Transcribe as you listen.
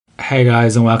Hey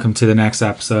guys, and welcome to the next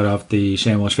episode of the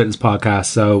Shane Walsh Fitness Podcast.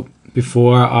 So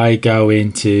before I go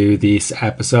into this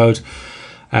episode,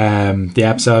 the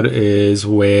episode is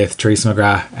with Teresa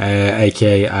McGrath,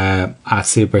 aka at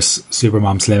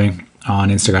Supermom Slimming on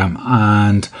Instagram,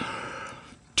 and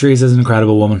Teresa's an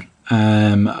incredible woman.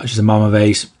 She's a mom of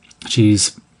 8.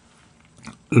 She's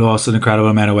lost an incredible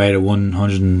amount of weight at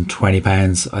 120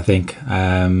 pounds, I think.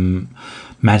 Mental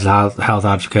health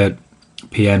advocate,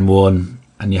 PN1,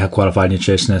 and you have qualified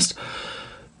nutritionist.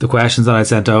 The questions that I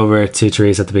sent over to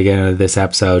Teresa at the beginning of this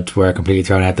episode were completely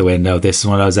thrown out the window. This is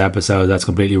one of those episodes that's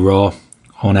completely raw,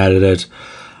 unedited,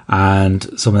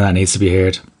 and something that needs to be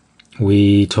heard.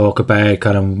 We talk about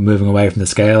kind of moving away from the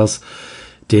scales,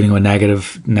 dealing with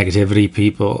negativity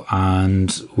people,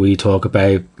 and we talk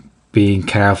about being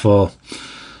careful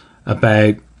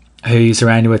about who you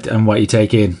surround you with and what you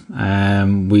take in.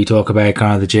 We talk about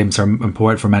kind of the gyms are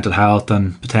important for mental health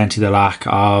and potentially the lack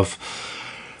of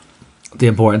the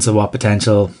importance of what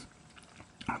potential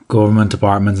government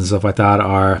departments and stuff like that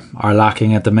are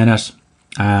lacking at the minute.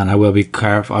 And I will be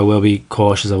careful. I will be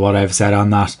cautious of what I've said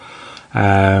on that.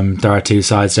 There are two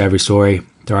sides to every story.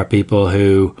 There are people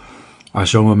who are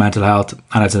struggling with mental health,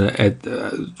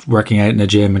 and working out in a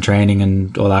gym and training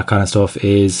and all that kind of stuff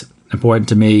is important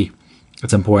to me.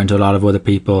 It's important to a lot of other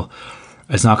people.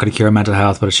 It's not going to cure mental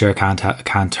health, but it sure can't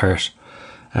hurt.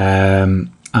 And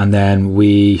then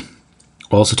we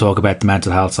also talk about the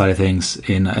mental health side of things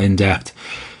in depth.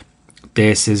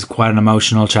 This is quite an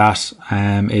emotional chat.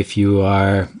 If you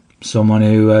are someone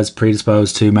who is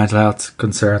predisposed to mental health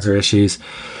concerns or issues,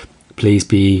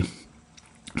 please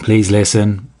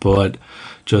listen, but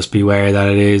just be aware that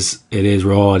it is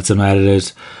raw. It's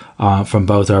unedited from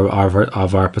both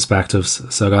of our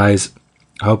perspectives. So guys,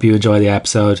 I hope you enjoy the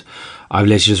episode. I've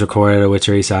literally just recorded it with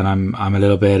Teresa, and I'm a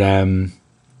little bit in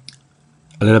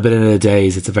a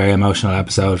daze. It's a very emotional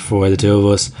episode for the two of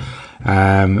us.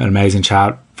 An amazing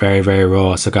chat, very, very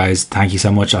raw. So guys, thank you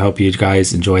so much. I hope you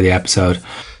guys enjoy the episode.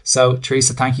 So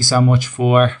Teresa, thank you so much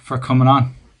for coming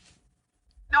on.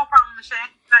 No problem, Shane.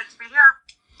 Glad to be here.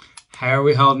 How are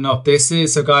we holding up?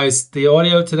 So guys, the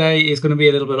audio today is going to be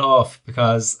a little bit off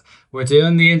because we're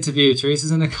doing the interview.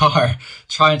 Teresa's in the car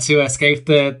trying to escape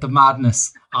the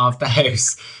madness of the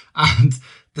house, and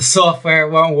the software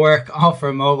won't work off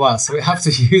her mobile, so we have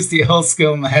to use the old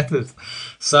school method.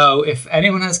 So if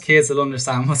anyone has kids, they'll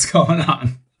understand what's going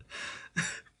on.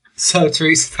 So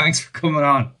Teresa, thanks for coming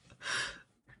on.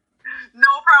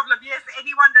 No problem. Yes,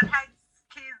 anyone that has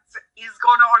kids is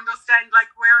going to understand. Like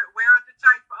we're the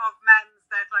type of men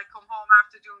that like come home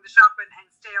after doing the shopping and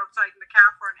stay outside in the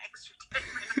car for an extra 10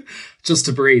 minutes. Just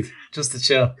to breathe, just to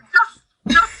chill.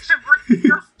 Just to breathe,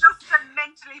 just to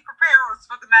mentally prepare us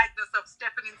for the madness of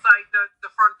stepping inside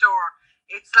the front door.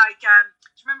 It's like, do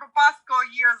you remember Bosco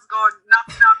years ago,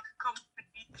 knock, come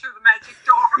through the magic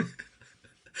door?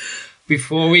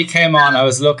 Before we came on, I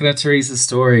was looking at Teresa's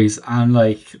stories, and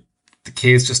like the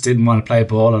kids just didn't want to play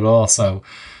ball at all, so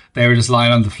they were just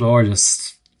lying on the floor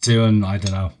just doing, I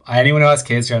don't know. Anyone who has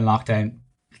kids during lockdown,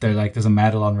 they're like, there's a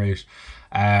medal en route.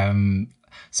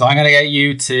 So I'm going to get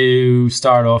you to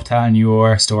start off telling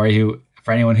your story,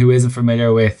 for anyone who isn't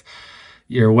familiar with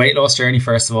your weight loss journey,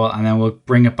 first of all, and then we'll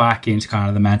bring it back into kind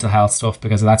of the mental health stuff,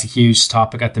 because that's a huge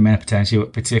topic at the minute, potentially,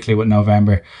 particularly with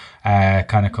November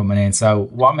kind of coming in. So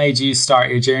what made you start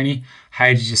your journey? How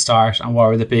did you start? And what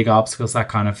were the big obstacles that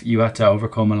kind of you had to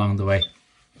overcome along the way?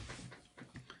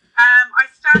 I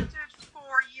started 4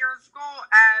 years ago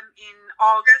in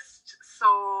August. So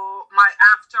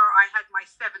after I had my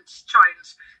 7th child,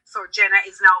 so Jenna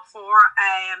is now 4.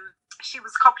 She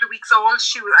was a couple of weeks old.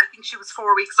 I think she was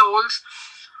 4 weeks old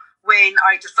when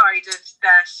I decided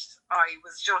that I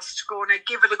was just going to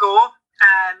give it a go.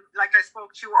 Like I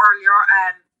spoke to you earlier,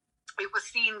 it was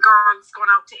seeing girls going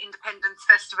out to Independence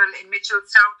Festival in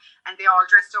Mitchelstown, and they all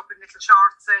dressed up in little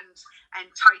shorts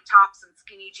and tight tops and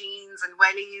skinny jeans and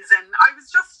wellies, and I was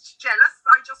just jealous.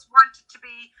 I just wanted to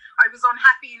be. I was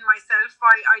unhappy in myself.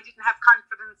 I didn't have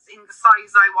confidence in the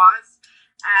size I was.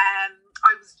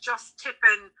 I was just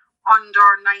tipping under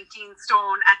 19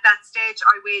 stone at that stage.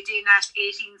 I weighed in at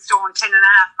 18 stone, 10 and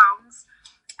a half pounds,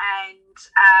 and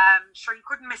sure, you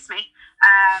couldn't miss me.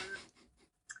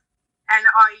 And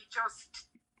I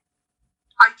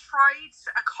tried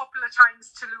a couple of times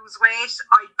to lose weight.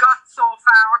 I got so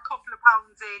far, a couple of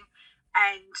pounds in,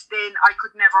 and then I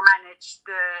could never manage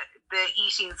the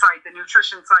eating side, the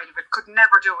nutrition side of it. Could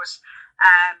never do it.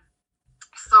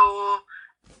 So,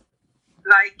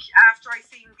 like, after I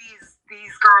seen these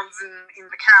girls in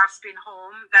the car spin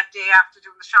home that day after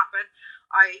doing the shopping,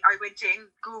 I went in,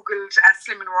 Googled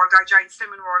Slimming World. I joined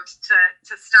Slimming World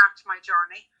to start my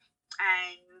journey.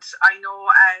 And I know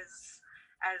as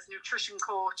nutrition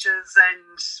coaches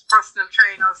and personal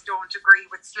trainers don't agree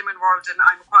with Slimming World, and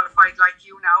I'm qualified like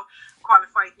you now,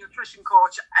 qualified nutrition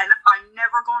coach, and I'm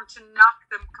never going to knock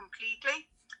them completely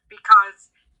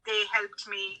because they helped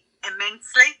me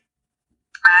immensely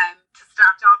to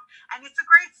start off. And it's a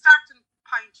great starting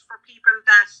point for people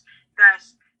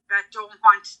that don't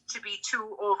want to be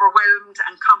too overwhelmed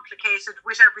and complicated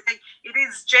with everything. It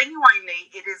is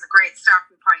a great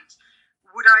starting point.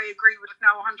 Would I agree with it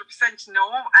now 100%? No,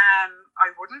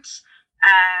 I wouldn't.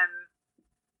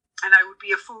 And I would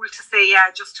be a fool to say,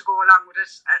 yeah, just to go along with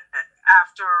it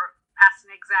after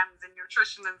passing exams in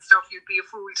nutrition and stuff. You'd be a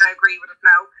fool to agree with it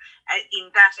now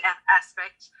in that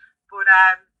aspect. But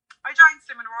I joined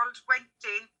Slimming World, went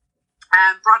in,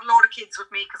 brought a load of kids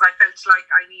with me because I felt like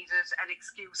I needed an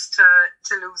excuse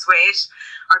to lose weight.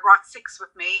 I brought 6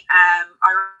 with me.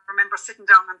 I remember sitting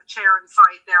down on the chair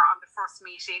inside there on the first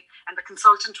meeting, and the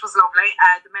consultant was lovely.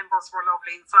 The members were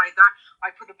lovely inside there.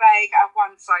 I put a bag at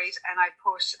one side, and I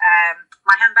put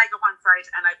my handbag at one side,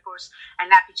 and I put a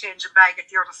nappy changing bag at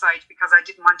the other side because I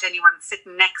didn't want anyone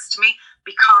sitting next to me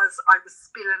because I was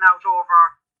spilling out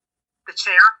over the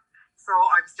chair. So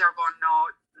I was there going, no.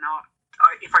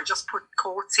 If I just put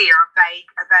coats here, a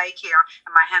bag here,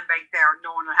 and my handbag there,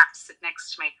 no one will have to sit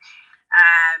next to me.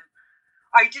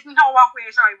 I didn't know what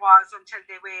weight I was until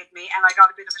they weighed me, and I got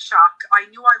a bit of a shock. I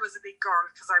knew I was a big girl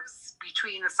because I was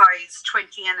between a size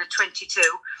 20 and a 22,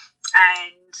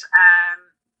 and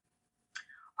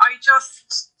I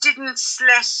just didn't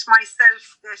let myself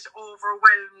get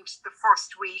overwhelmed the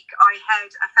first week. I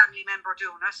had a family member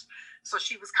doing it, so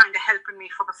she was kind of helping me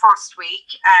for the first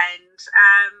week, and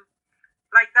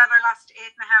like that, I lost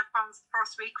 8.5 pounds the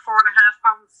first week, 4.5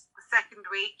 pounds the second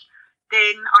week.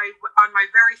 Then on my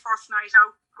very first night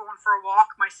out going for a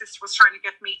walk, my sister was trying to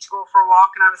get me to go for a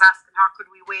walk, and I was asking her, could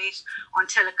we wait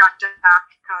until it got dark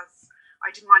because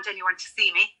I didn't want anyone to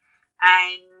see me.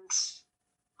 And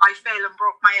I fell and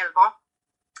broke my elbow,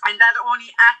 and that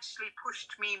only actually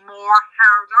pushed me more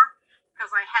harder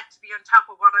because I had to be on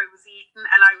top of what I was eating,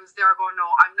 and I was there going,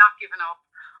 no, I'm not giving up.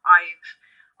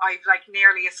 I've like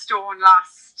nearly a stone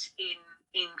lost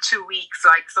in 2 weeks.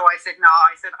 Like, so I said, no,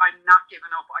 I'm not giving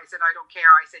up. I said, I don't care.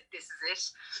 I said, this is it.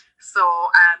 So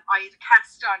I had a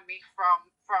cast on me from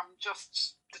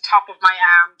just the top of my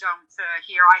arm down to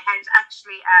here. I had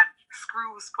actually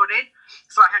screws put in.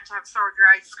 So I had to have surgery.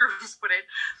 I had screws put in.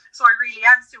 So I really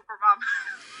am super mom.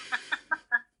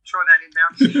 Throw that in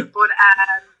there. But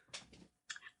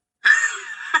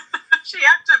she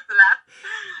had to have the laugh.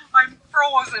 I'm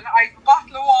frozen. I have a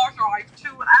bottle of water. I have 2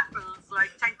 apples.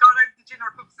 Like, thank God I have the dinner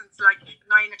cooked since like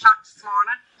 9 o'clock this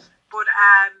morning. But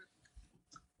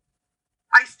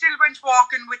I still went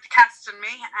walking with the cast on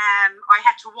me. I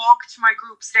had to walk to my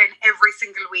groups then every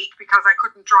single week because I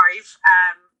couldn't drive.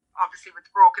 Obviously with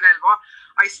the broken elbow.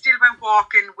 I still went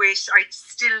walking I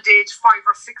still did 5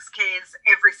 or 6 Ks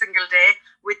every single day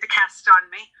with the cast on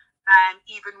me.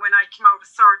 Even when I came out of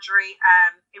surgery,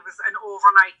 it was an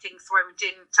overnight thing, so I went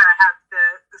in to have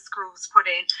the screws put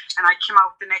in, and I came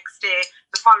out the next day.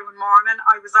 The following morning,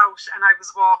 I was out and I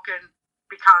was walking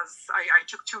because I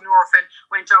took 2 Nurofen,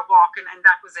 went out walking, and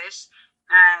that was it.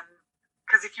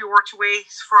 Because if you were to wait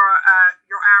for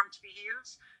your arm to be healed,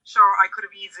 sure, I could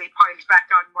have easily piled back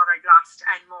on what I'd lost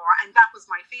and more, and that was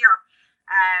my fear.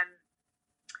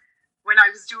 When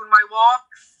I was doing my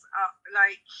walks,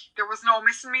 like, there was no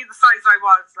missing me the size I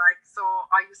was, like, so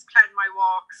I was planning my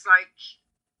walks, like,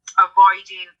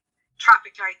 avoiding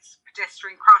traffic lights,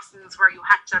 pedestrian crossings where you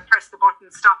had to press the button,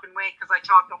 stop and wait, because I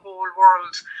thought the whole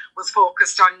world was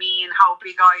focused on me and how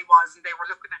big I was, and they were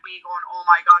looking at me going, oh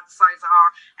my God, the size of her.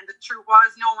 And the truth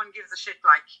was, no one gives a shit,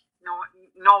 like, no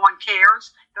one cared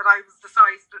that I was the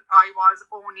size that I was,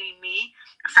 only me.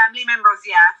 Family members,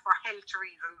 yeah, for health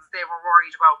reasons, they were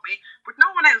worried about me, but no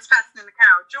one else passing in the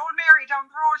car. Joe and Mary down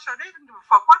the road, sure, they didn't give a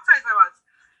fuck what size I was.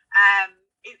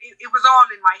 It was all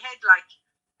in my head, like,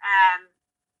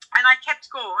 and I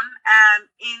kept going.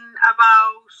 In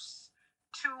about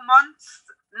 2 months,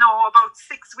 no, about 6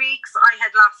 weeks, I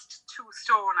had lost 2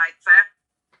 stone, I'd say,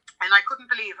 and I couldn't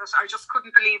believe it. I just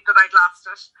couldn't believe that I'd lost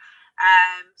it.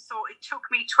 So it took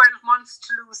me 12 months to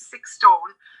lose 6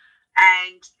 stone,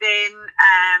 and then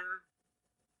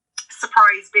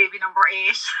surprise baby number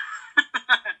 8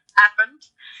 happened,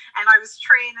 and I was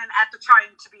training at the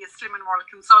time to be a Slimming World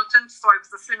consultant. So I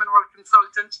was a Slimming World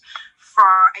consultant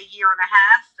for a year and a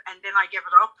half, and then I gave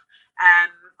it up.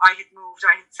 I had moved,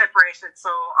 I had separated, so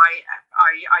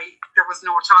I there was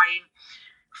no time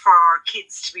for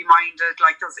kids to be minded.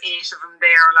 Like there's 8 of them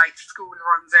there, like school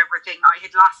runs everything. I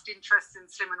had lost interest in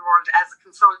Slimming World as a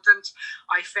consultant.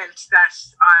 I felt that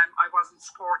I wasn't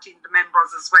supporting the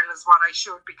members as well as what I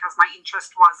should because my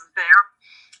interest wasn't there.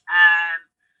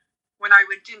 When I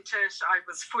went into it, I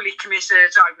was fully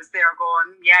committed. I was there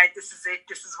going, yeah, this is it.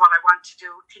 This is what I want to do.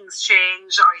 Things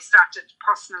change. I started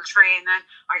personal training.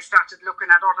 I started looking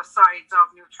at other sides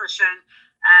of nutrition.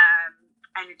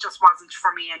 And it just wasn't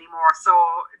for me anymore. So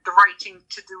the right thing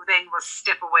to do then was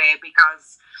step away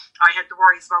because I had the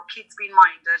worries about kids being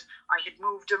minded. I had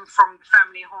moved them from the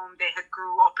family home they had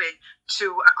grew up in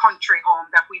to a country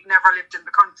home that we've never lived in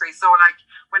the country. So like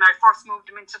when I first moved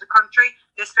them into the country,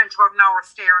 they spent about an hour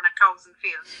staring at cows and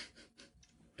fields.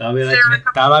 That'd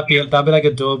be like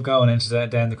a dub going into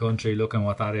down the country looking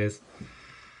what that is.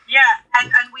 Yeah,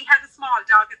 and we had a small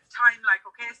dog at the time, like,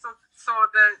 okay, so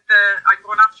the I'm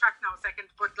going off track now a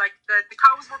second, but like the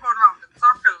cows were going around in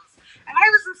circles, and I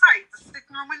was inside the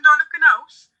sitting room window looking out,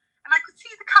 and I could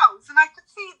see the cows, and I could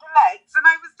see the legs, and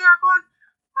I was there going,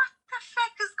 what the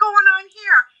feck is going on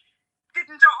here?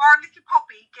 Didn't our little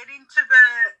puppy get into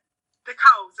the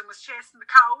cows and was chasing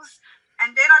the cows?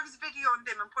 And then I was videoing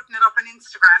them and putting it up on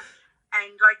Instagram.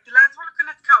 And like the lads were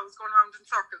looking at the cows going around in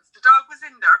circles. The dog was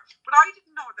in there, but I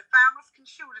didn't know that farmers can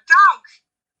shoot a dog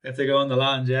if they go on the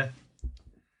land. Yeah,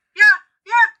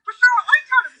 for sure. I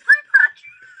thought it was great crack.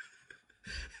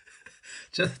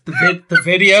 Just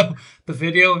the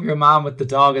video of your mom with the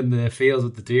dog in the fields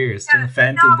with the deers, the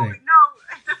fencing thing. No,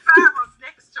 the farmers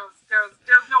next to us.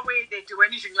 There's no way they'd do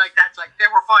anything like that. Like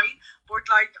they were fine, but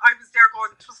like I was there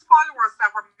going. It was followers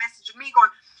that were messaging me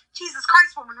going, Jesus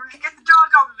Christ, woman, will you get the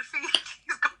dog out of the field?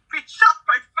 He's going to be shot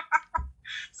by fire.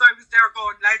 So I was there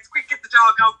going, lads, quick, get the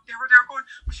dog out. They were there going,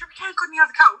 well, sure, we can't go near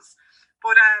the cows.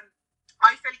 But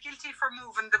I felt guilty for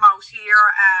moving them out here.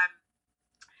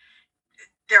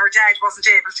 Their dad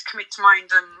wasn't able to commit to mind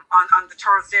on the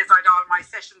Thursdays. I had all my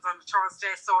sessions on the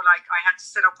Thursday, so like I had to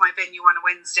set up my venue on a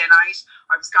Wednesday night.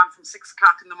 I was gone from 6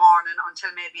 o'clock in the morning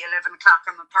until maybe 11 o'clock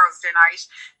on the Thursday night.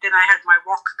 Then I had my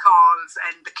work calls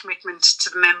and the commitment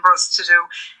to the members to do.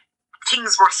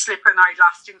 Things were slipping. I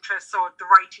lost interest, so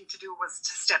the right thing to do was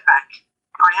to step back.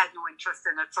 I had no interest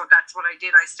in it, so that's what I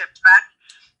did. I stepped back,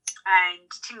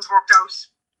 and things worked out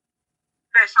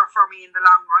better for me in the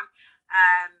long run.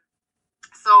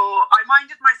 So I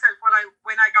minded myself when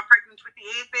I got pregnant with the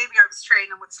 8th baby. I was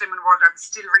training with Slimming World. I was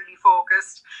still really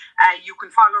focused. You can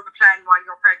follow the plan while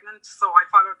you're pregnant. So I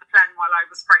followed the plan while I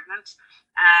was pregnant.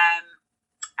 And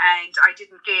I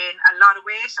didn't gain a lot of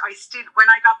weight. When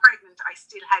I got pregnant, I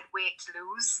still had weight to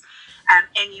lose.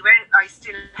 Anyway, I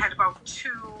still had about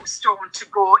 2 stone to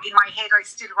go. In my head, I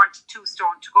still wanted 2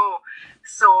 stone to go.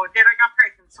 So then I got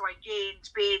pregnant, so I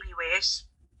gained baby weight.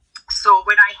 So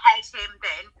when I had him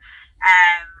then,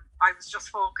 I was just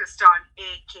focused on 8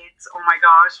 kids. Oh my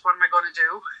God, what am I going to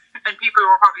do? And people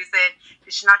were probably saying,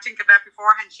 did she not think of that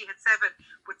beforehand? She had 7.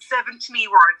 But 7 to me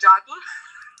were a doddle.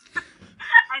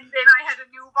 And then I had a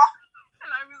newborn. And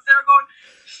I was there going,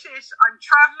 shit, I'm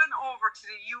travelling over to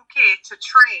the UK to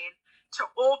train, to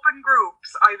open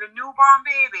groups. I have a newborn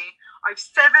baby. I have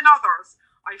 7 others.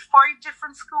 I have 5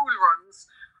 different school runs.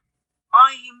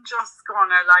 I'm just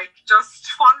gonna just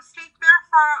fall asleep there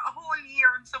for a whole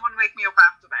year and someone wake me up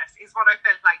after that is what I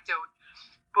felt like doing.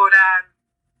 But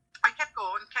I kept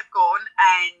going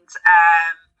and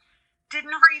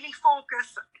didn't really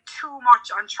focus too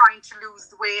much on trying to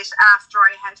lose the weight after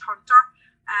I had Hunter.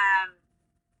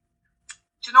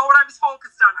 Do you know what I was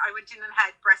focused on? I went in and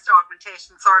had breast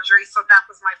augmentation surgery, so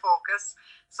that was my focus.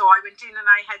 So I went in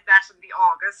and I had that in the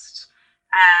August.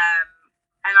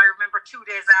 And I remember 2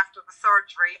 days after the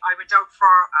surgery, I went out for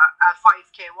a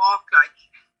 5K walk, and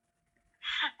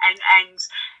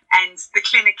the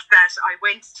clinic that I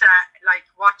went to,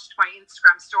 watched my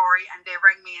Instagram story, and they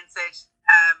rang me and said,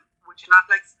 would you not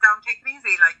sit down, take it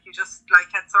easy? You just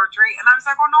had surgery. And I was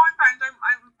like, oh no, I'm fine.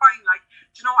 I'm fine.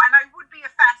 And I would be a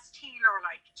fast healer,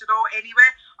 anyway.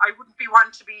 I wouldn't be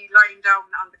one to be lying down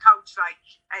on the couch,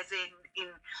 as in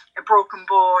a broken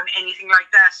bone, anything like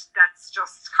that. That's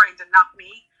just kind of not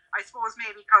me. I suppose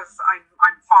maybe because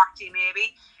I'm 40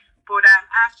 maybe. But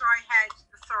after I had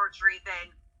the surgery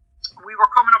then, we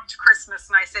were coming up to Christmas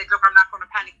and I said, look, I'm not going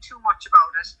to panic too much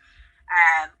about it.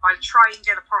 I'll try and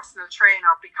get a personal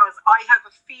trainer because I have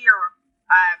a fear.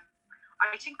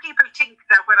 I think people think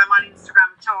that when I'm on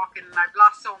Instagram talking and I've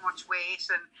lost so much weight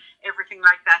and everything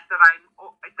like that, that I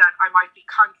might be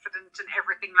confident and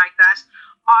everything like that.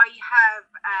 I have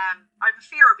a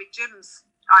fear of big gyms.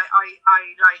 I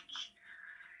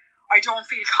don't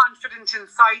feel confident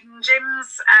inside in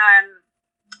gyms.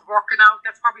 working out,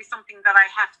 that's probably something that I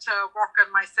have to work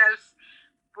on myself.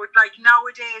 But like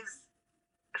nowadays,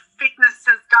 fitness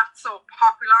has got so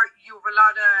popular. You have a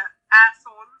lot of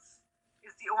assholes,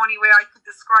 is the only way I could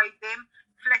describe them,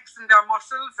 flexing their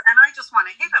muscles, and I just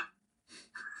want to hit them.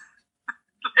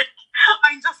 Like,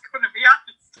 I'm just going to be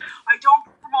honest. I don't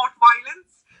promote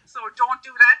violence, so don't do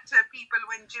that to people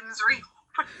when gyms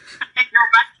reopen and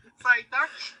you're back inside there.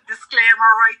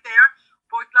 Disclaimer right there.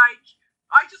 But like,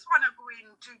 I just want to go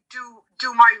in to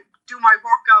do my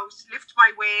workout, lift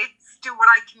my weights, do what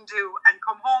I can do, and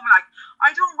come home. Like,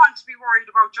 I don't want to be worried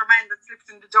about your man that's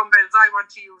lifting the dumbbells I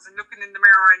want to use and looking in the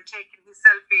mirror and taking his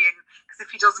selfie. And because if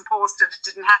he doesn't post it, it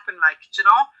didn't happen. Like, you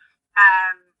know.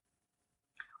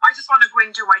 I just want to go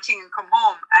and do my thing and come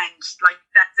home, and like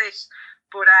that's it.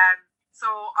 But so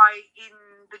in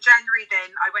the January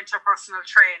then I went to a personal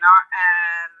trainer,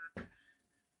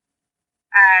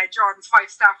 Jordan's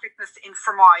 5-star fitness in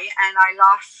Fermoy, and I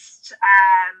lost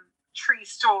 3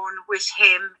 stone with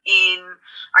him in,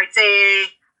 I'd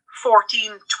say,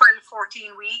 14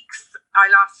 weeks. I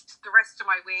lost the rest of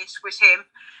my weight with him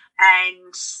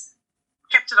and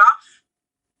kept it off.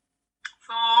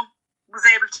 So was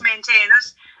able to maintain it.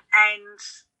 And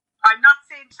I'm not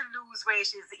saying to lose weight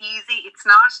is easy, it's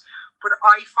not, but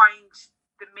I find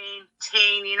the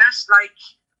maintaining it, like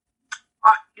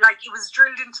it was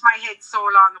drilled into my head so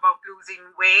long about losing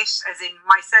weight, as in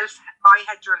myself, I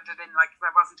had drilled it in, like,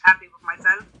 I wasn't happy with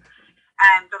myself,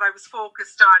 and that I was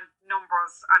focused on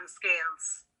numbers on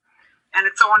scales. And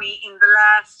it's only in the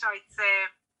last, I'd say,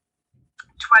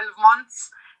 12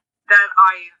 months that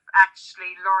I've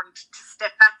actually learned to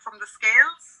step back from the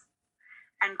scales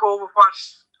and go with what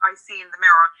I see in the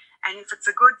mirror. And if it's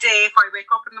a good day, if I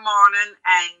wake up in the morning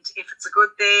and if it's a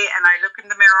good day and I look in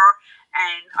the mirror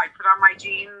and I put on my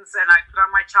jeans and I put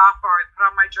on my top or I put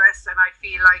on my dress and I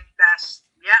feel like that,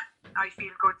 yeah, I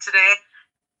feel good today,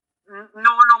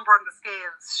 no number on the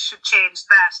scales should change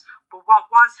that. But what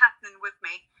was happening with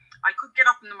me, I could get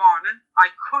up in the morning,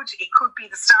 it could be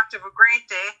the start of a great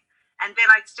day, and then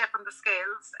I'd step on the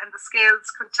scales and the scales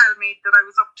could tell me that I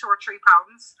was up 2 or 3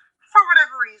 pounds. For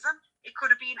whatever reason, it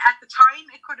could have been at the time,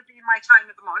 it could have been my time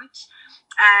of the month,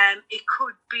 it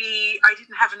could be I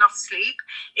didn't have enough sleep,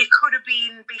 it could have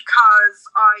been because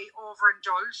I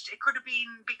overindulged, it could have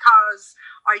been because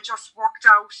I just worked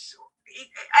out,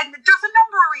 and there's a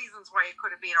number of reasons why it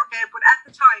could have been, okay, but at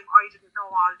the time I didn't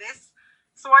know all this,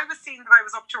 so I was seeing that I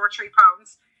was up 2 or 3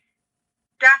 pounds.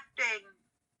 That then,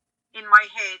 in my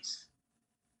head,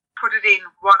 put it in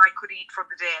what I could eat for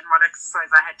the day and what exercise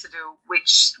I had to do,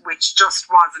 which just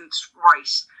wasn't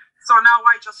right. So now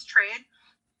I just train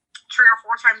 3 or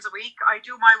 4 times a week. I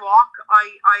do my walk.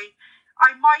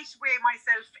 I might weigh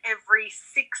myself every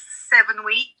 6-7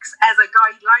 weeks as a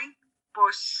guideline,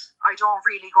 but I don't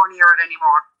really go near it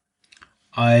anymore.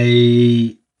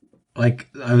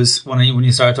 When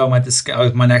you started talking about the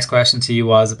scale, my next question to you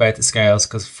was about the scales,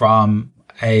 because from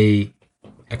a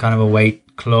kind of a weight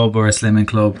club or a slimming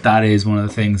club, that is one of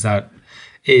the things that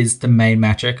is the main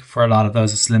metric for a lot of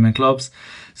those slimming clubs.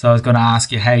 So I was going to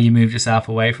ask you how you moved yourself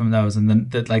away from those, and then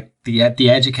the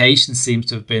education seems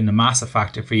to have been a massive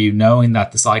factor for you, knowing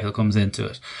that the cycle comes into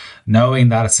it, knowing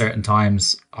that at certain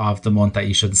times of the month that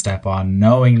you shouldn't step on,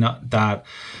 knowing that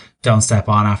don't step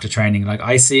on after training. Like,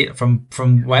 I see it from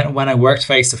when I worked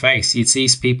face to face, you'd see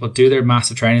people do their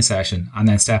massive training session and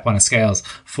then step on a scales,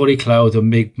 fully clothed with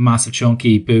big, massive,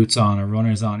 chunky boots on or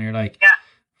runners on. You're like,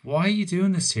 why are you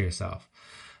doing this to yourself?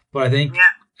 But I think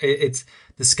it's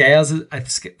the scales.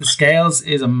 The scales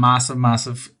is a massive,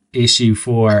 massive issue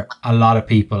for a lot of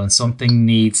people, and something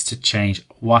needs to change.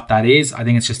 What that is, I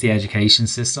think it's just the education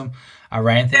system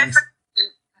around things.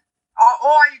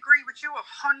 Oh, I agree with you 100%.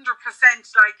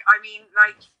 Like, I mean,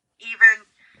 like, even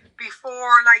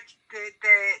before, like,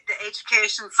 the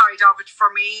education side of it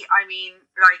for me, I mean,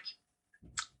 like,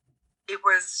 it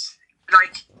was,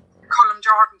 like, Colm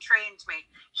Jordan trained me.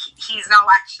 He's now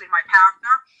actually my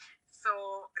partner.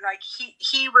 So, like,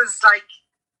 he was, like,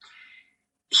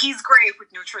 he's great with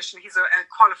nutrition. He's a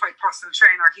qualified personal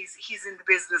trainer. He's in the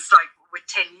business, like, with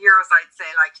 10 years, I'd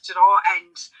say, like, you know,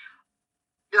 and,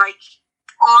 like,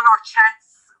 all our chats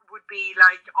would be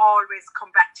like always come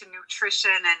back to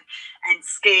nutrition and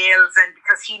scales, and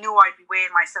because he knew I'd be weighing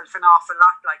myself an awful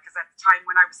lot, like, because at the time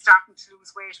when I was starting to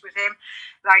lose weight with him,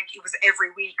 like, it was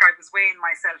every week I was weighing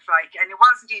myself, like, and it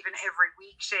wasn't even every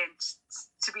week, Shane,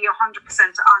 to be 100%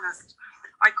 honest.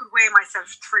 I could weigh myself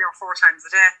 3 or 4 times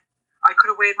a day. I could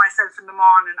have weighed myself in the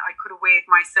morning, I could have weighed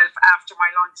myself after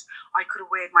my lunch, I could have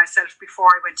weighed myself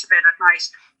before I went to bed at night.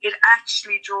 It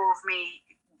actually drove me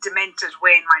demented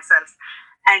weighing myself.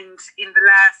 And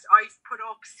I've put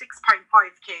up 6.5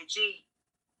 kg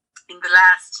in the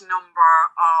last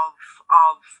number of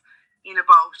in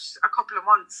about a couple of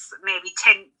months, maybe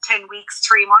 10 weeks,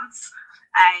 3 months.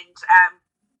 And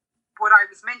what I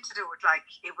was meant to do,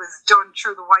 it was done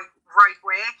through the right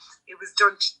way. It was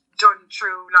done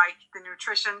through the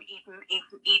nutrition, eating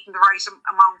the right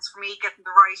amounts for me, getting the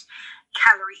right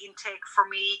calorie intake for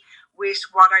me, with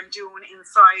what I'm doing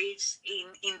inside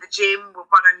in the gym, with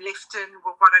what I'm lifting,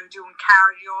 with what I'm doing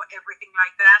cardio, everything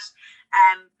like that.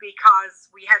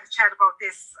 Because we had a chat about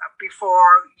this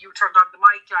before you turned on the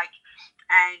mic,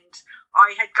 and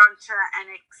I had gone to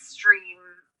an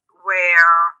extreme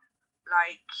where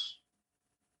I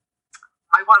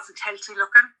wasn't healthy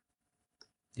looking.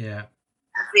 Yeah.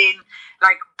 Then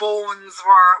bones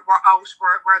were out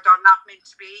where they're not meant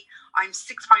to be. I'm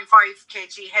 6.5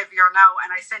 kg heavier now,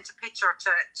 and I sent a picture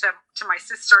to my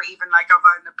sister even of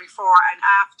a before and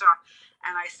after,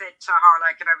 and I said to her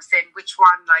and I was saying which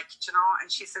one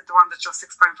and she said the one that you're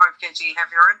 6.5 kg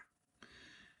heavier in.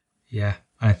 Yeah,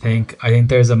 I think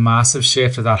there's a massive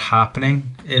shift of that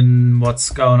happening in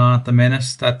what's going on at the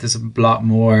minute, that there's a lot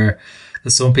more that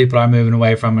some people are moving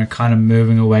away from and kind of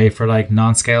moving away for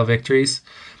non-scale victories,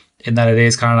 in that it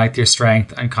is kind of your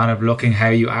strength and kind of looking how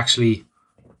you actually,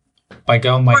 by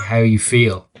going by how you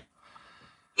feel.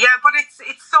 Yeah, but it's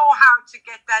so hard to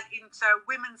get that into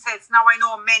women's heads. Now I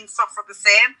know men suffer the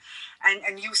same,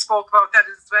 and you spoke about that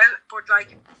as well, but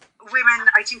women,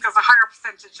 I think there's a higher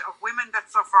percentage of women that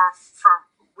suffer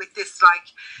with this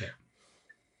yeah.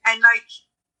 And I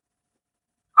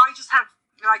just have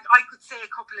I could say a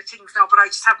couple of things now, but I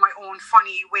just have my own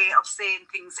funny way of saying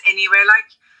things anyway,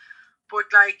 but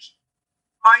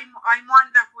I'm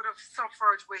one that would have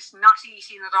suffered with not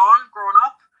eating at all growing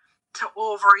up, to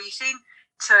overeating,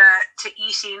 to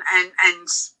eating and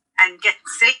getting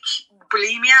sick,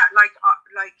 bulimia,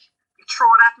 throw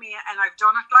it at me and I've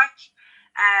done it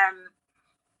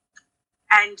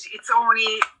and it's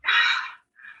only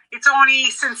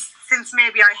since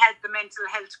maybe I had the mental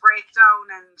health breakdown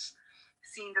and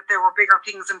seen that there were bigger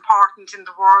things important in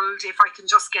the world. If I can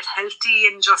just get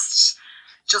healthy and just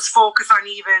focus on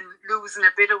even losing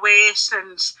a bit of weight,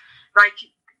 and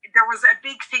there was a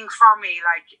big thing for me,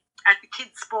 at the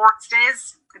kids' sports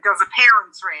days, there was a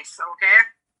parents' race,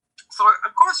 okay? So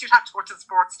of course you'd have to go to the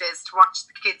sports days to watch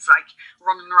the kids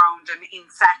running around and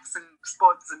in sacks and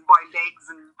spuds and wild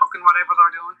eggs and fucking whatever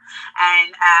they're doing,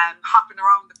 and hopping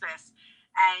around the place.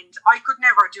 And I could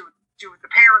never do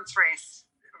the parents' race.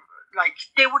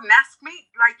 They wouldn't ask me.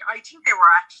 I think they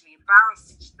were actually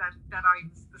embarrassed that I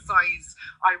was the size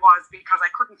I was, because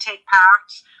I couldn't take part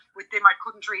with them. I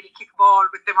couldn't really kick a ball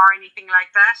with them or anything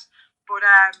like that. But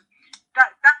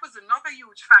that was another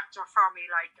huge factor for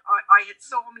me. I had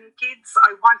so many kids.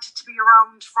 I wanted to be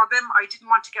around for them. I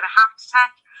didn't want to get a heart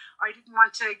attack. I didn't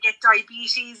want to get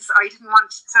diabetes. I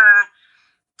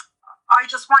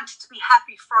just wanted to be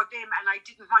happy for them, and I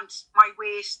didn't want my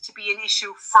weight to be an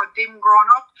issue for them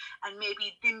growing up, and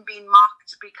maybe them being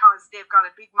mocked because they've got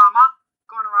a big mama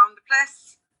going around the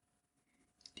place.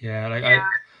 Yeah,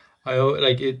 I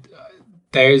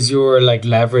there's your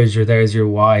leverage, or there's your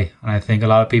why. And I think a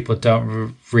lot of people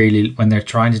don't really, when they're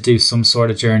trying to do some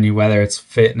sort of journey, whether it's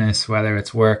fitness, whether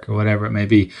it's work, or whatever it may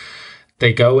be,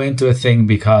 they go into a thing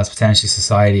because potentially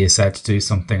society is said to do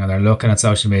something, and they're looking at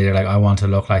social media I want to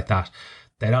look like that.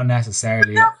 They don't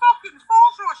necessarily. They're fucking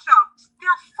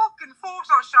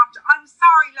photoshopped. I'm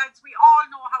sorry, lads. We all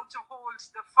know how to hold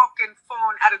the fucking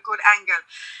phone at a good angle.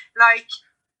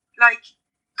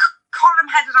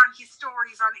 Colin had it on his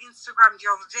stories on Instagram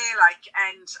the other day,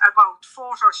 and about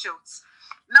photo shoots.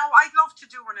 Now I'd love to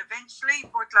do one eventually,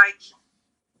 but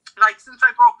since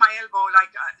I broke my elbow,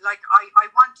 I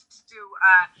wanted to do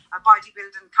a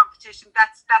bodybuilding competition.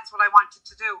 That's what I wanted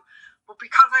to do. But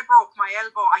because I broke my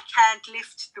elbow, I can't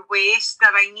lift the weight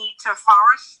that I need to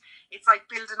for it. It's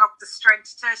building up the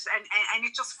strength to it, and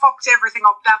it just fucked everything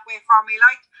up that way for me.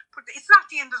 But it's not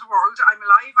the end of the world. I'm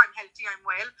alive, I'm healthy, I'm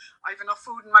well. I have enough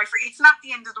food in my fridge. It's not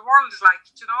the end of the world,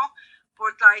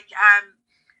 But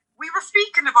we were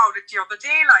speaking about it the other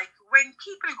day, when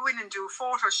people go in and do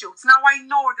photo shoots. Now I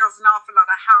know there's an awful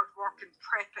lot of hard work and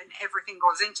prep and everything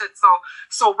goes into it, so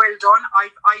well done.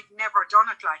 I've never done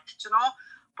it,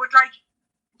 But do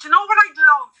you know what I'd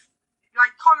love?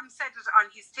 Colin said it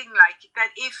on his thing,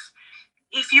 that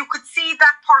if you could see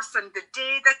that person the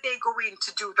day that they go in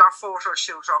to do their photo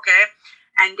shoot, okay,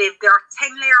 and they're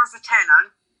 10 layers of tan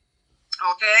on,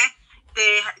 okay,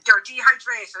 they're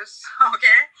dehydrated,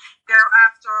 okay, they're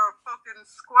after fucking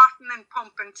squatting and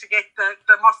pumping to get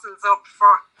the muscles up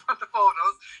for the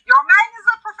photos. Your man is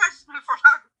a professional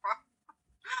photographer,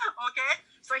 okay,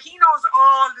 he knows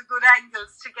all the good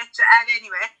angles to get you at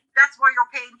anyway. That's why you're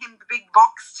paying him the big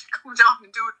bucks to come down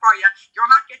and do it for you.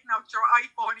 You're not getting out your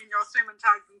iPhone in your swimming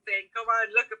tags and saying, come on,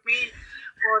 look at me.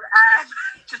 But,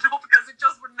 because it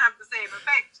just wouldn't have the same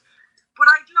effect.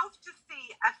 But I'd love to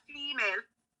see a female,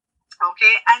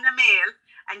 okay, and a male,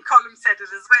 and Colm said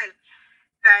it as well,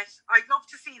 that I'd love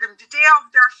to see them the day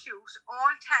of their shoot,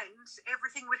 all tanned,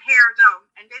 everything with hair down,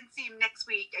 and then see them next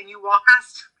week and you walk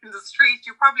past in the street,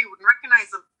 you probably wouldn't recognise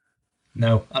them.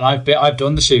 No, and I've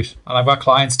done the shoot, and I've got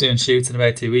clients doing shoots in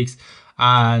about 2 weeks,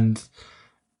 and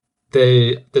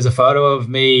there's a photo of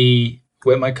me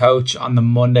with my coach on the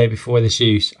Monday before the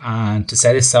shoot, and to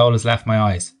say his soul has left my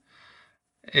eyes.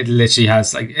 It literally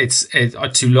has, like,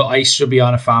 I should be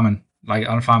on a famine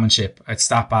ship. It's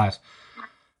that bad.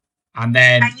 And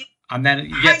then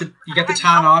you get the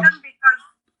tan on.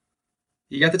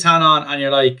 You get the tan on, and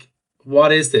you're like,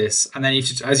 what is this? And then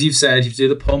as you've said, you do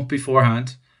the pump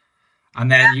beforehand. And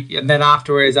then and then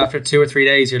afterwards, after 2 or 3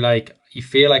 days, you're like, you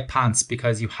feel like pants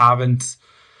because you haven't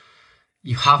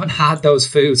had those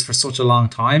foods for such a long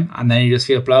time, and then you just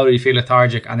feel bloated, you feel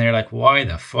lethargic, and then you're like, why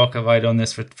the fuck have I done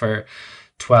this for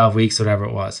 12 weeks, whatever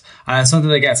it was? And it's something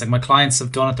that gets, like, my clients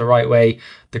have done it the right way.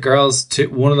 The girls,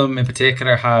 one of them in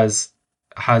particular has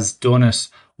done it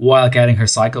while getting her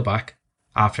cycle back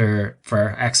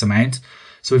for X amount.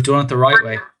 So we've done it the right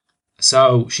way.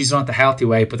 So she's done it the healthy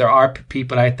way, but there are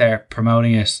people out there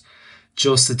promoting it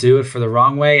just to do it for the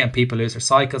wrong way, and people lose their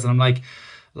cycles. And I'm like,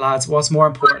 lads, what's more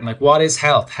important? Like, what is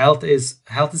health? Health is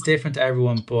different to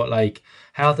everyone, but like,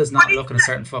 health is not looking a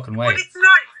certain fucking way. But it's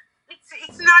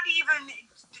not even,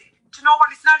 do you know what?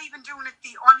 It's not even doing it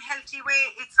the unhealthy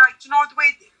way. It's like, do you know the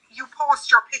way you post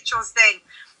your pictures then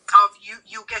of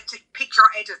you get to pick your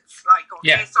edits, like,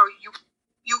 okay, so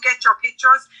you get your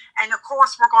pictures, and of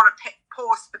course we're going to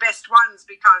post the best ones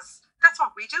because that's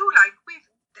what we do. Like,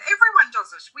 everyone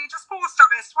does it. We just post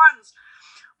our best ones.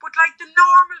 But like, the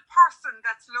normal person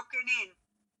that's looking in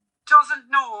doesn't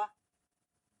know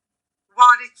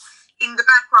what it's in the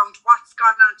background, what's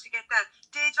gone on to get that.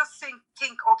 They just think,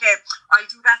 okay, I'll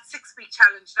do that 6-week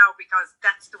challenge now because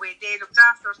that's the way they looked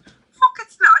after it. Fuck,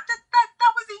 it's not.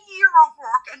 That was a year of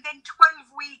work, and then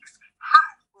 12 weeks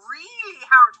really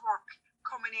hard work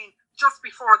coming in just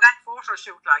before that photo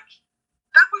shoot. Like,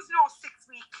 that was no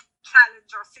 6-week challenge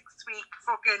or 6-week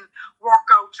fucking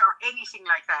workout or anything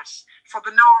like that for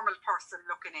the normal person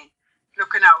looking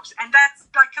out. And that's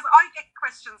like, because I get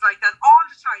questions like that all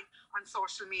the time on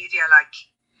social media. Like,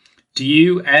 do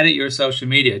you edit your social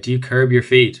media? Do you curb your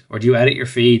feed, or do you edit your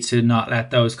feed to not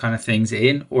let those kind of things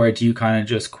in, or do you kind of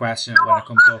just question it when it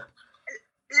comes up?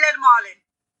 Let them all in.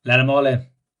 Let them all in.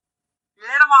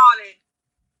 Let them all in.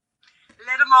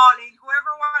 Let them all in.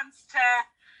 Whoever wants to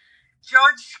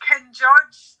judge can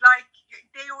judge. Like,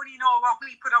 they only know what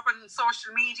we put up on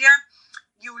social media.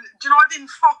 Do you know them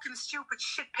fucking stupid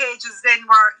shit pages then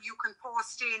where you can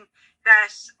post in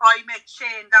that I met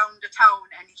Shane down the town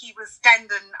and he was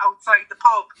standing outside the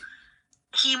pub?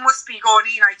 He must be going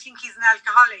in. I think he's an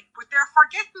alcoholic. But they're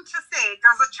forgetting to say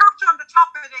there's a church on the top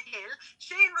of the hill.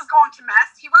 Shane was going to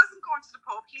mass. He wasn't going to the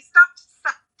pub. He stopped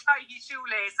to tie his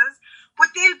shoelaces.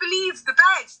 But they'll believe the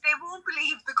bad. They won't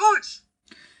believe the good.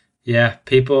 Yeah,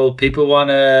 people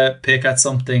want to pick at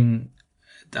something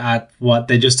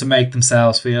just to make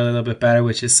themselves feel a little bit better,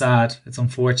 which is sad. It's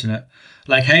unfortunate.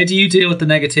 Like, how do you deal with the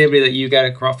negativity that you get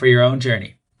across for your own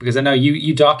journey? Because I know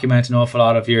you document an awful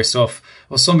lot of your stuff,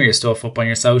 well, some of your stuff up on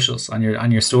your socials, on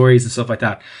your stories and stuff like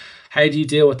that. How do you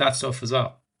deal with that stuff as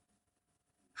well?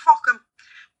 Fuck him.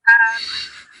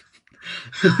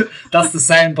 That's the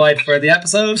soundbite for the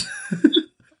episode. Do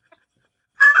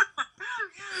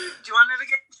you want to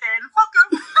get 10? Fuck him.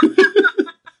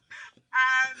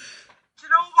 Do you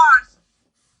know what?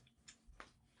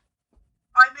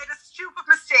 I made a stupid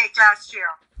mistake last year.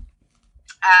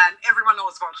 Everyone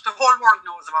knows about it. The whole world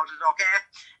knows about it, okay?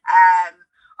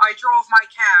 I drove my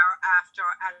car after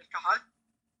alcohol.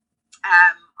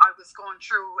 I was going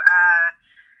through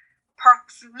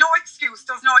perks. No excuse.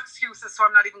 There's no excuses, so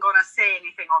I'm not even going to say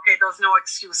anything, okay? There's no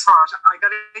excuse for it. I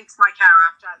got into my car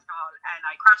after alcohol and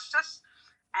I crashed it.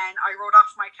 And I rode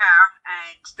off my car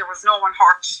and there was no one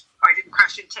hurt. I didn't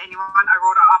crash into anyone. I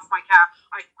rode off my car.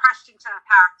 I crashed into a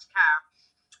parked car.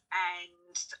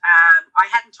 And I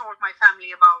hadn't told my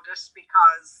family about it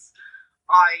because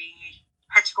I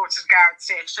had to go to the guard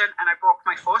station and I broke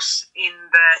my foot in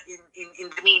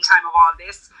the meantime of all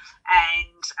this.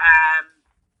 And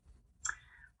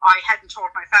I hadn't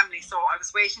told my family, so I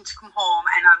was waiting to come home.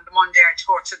 And on the Monday I had to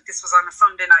go to, this was on a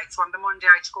Sunday night, so on the Monday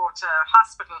I had to go to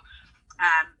hospital.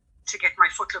 to get my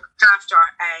foot looked after,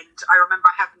 and I remember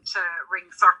having to ring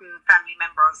certain family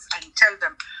members and tell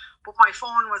them, but my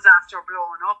phone was after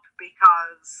blowing up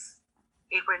because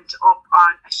it went up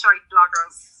on a shite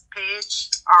blogger's page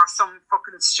or some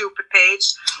fucking stupid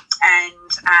page,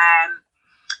 and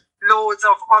loads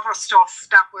of other stuff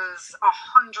that was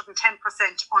 110%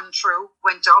 untrue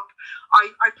went up.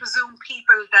 I presume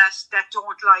people that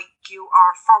don't like you, or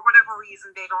for whatever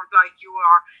reason they don't like you,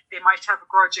 or they might have a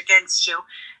grudge against you,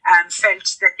 felt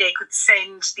that they could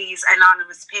send these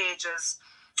anonymous pages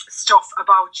stuff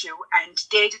about you, and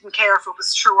they didn't care if it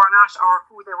was true or not, or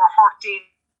who they were hurting,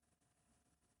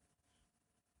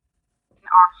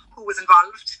 or who was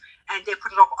involved, and they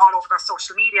put it up all over their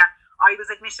social media. I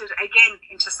was admitted again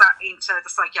into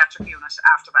the psychiatric unit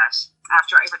after that,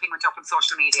 after everything went up on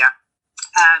social media.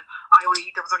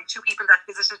 There was only 2 people that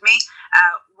visited me.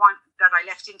 One that I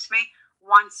left into me,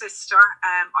 one sister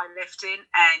I left in,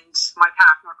 and my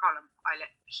partner Colin,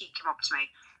 he came up to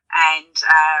me, and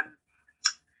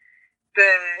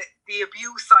the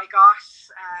abuse I got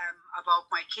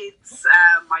about my kids,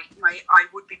 I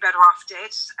would be better off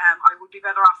dead. I would be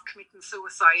better off committing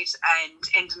suicide and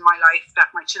ending my life.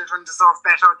 That my children deserve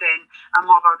better than a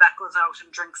mother that goes out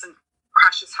and drinks and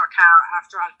crashes her car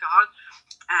after alcohol.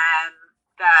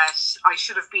 That I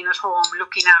should have been at home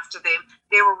looking after them.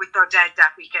 They were with their dad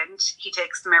that weekend. He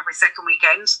takes them every second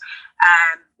weekend.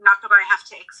 Not that I have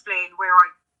to explain where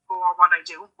I or what I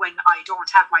do when I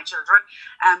don't have my children,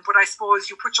 but I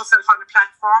suppose you put yourself on a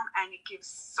platform and it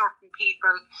gives certain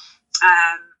people,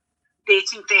 they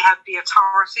think they have the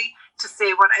authority to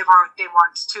say whatever they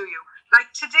want to you.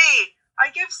 Like today,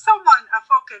 I gave someone a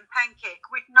fucking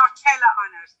pancake with Nutella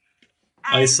on it.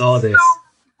 I saw this.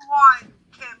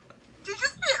 Did you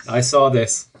see it? I saw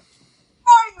this.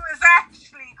 I was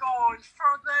actually going,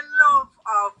 for the love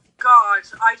of God,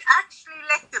 I'd actually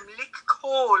let them lick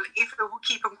coal if it would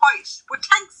keep them white. But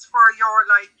thanks for your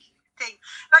thing.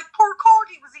 Like poor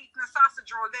Cody was eating a sausage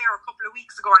roll there a couple of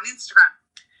weeks ago on Instagram.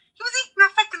 He was eating a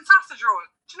fucking sausage roll.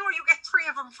 Do you know you get 3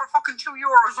 of them for fucking €2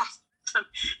 or something?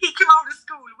 He came out of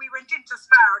school. We went into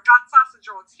Spar, got sausage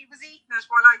rolls. He was eating it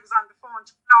while I was on the phone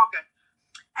talking.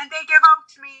 And they gave out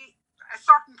to me, a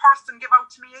certain person gave out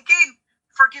to me again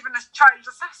for giving a child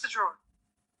a sausage roll.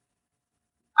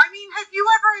 I mean, have you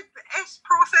ever ate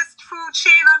processed food,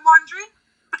 Shane? I'm wondering.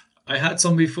 I had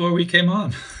some before we came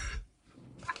on.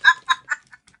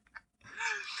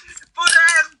 But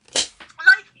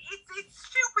it's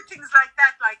stupid things like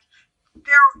that. Like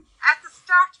there at the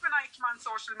start when I came on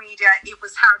social media, it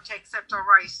was hard to accept. All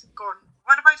right, going,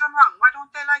 what have I done wrong? Why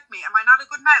don't they like me? Am I not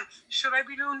a good man? Should I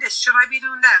be doing this? Should I be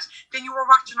doing that? Then you were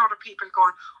watching other people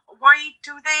going, why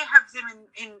do they have them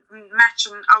in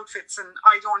matching outfits and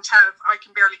I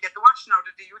can barely get the washing out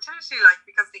of the utility,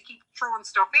 because they keep throwing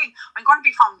stuff in. I'm going to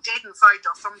be found dead inside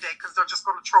there someday because they're just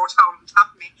going to throw a towel on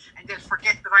top of me and they'll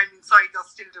forget that I'm inside there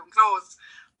still doing clothes.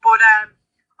 But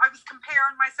I was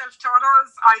comparing myself to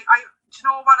others. Do you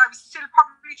know what? I was still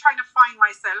probably trying to find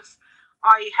myself.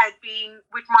 I had been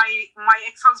with my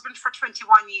ex-husband for 21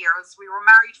 years. We were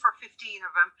married for 15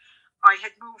 of them. I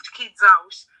had moved kids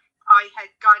out. I had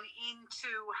gone in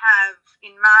to have,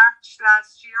 in March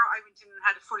last year, I went in and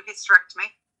had a full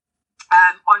hysterectomy,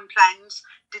 unplanned,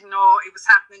 didn't know it was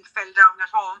happening, fell down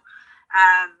at home.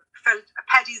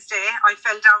 Paddy's Day, I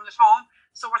fell down at home.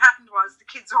 So what happened was the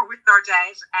kids were with their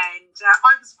dad and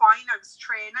I was fine, I was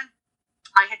training.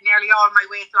 I had nearly all my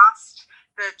weight lost,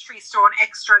 the 3 stone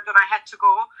extra that I had to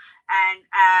go, and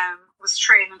was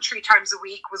training 3 times a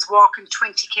week, was walking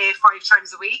 20k 5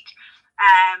 times a week.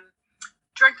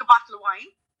 Drank a bottle of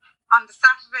wine on the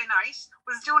Saturday night,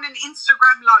 was doing an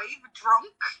Instagram live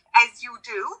drunk, as you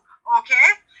do,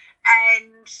 okay,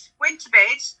 and went to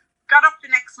bed, got up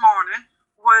the next morning,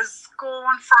 was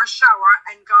going for a shower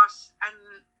and got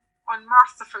an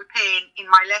unmerciful pain in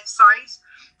my left side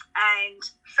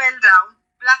and fell down,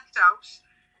 blacked out,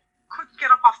 couldn't get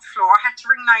up off the floor, had to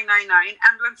ring 999,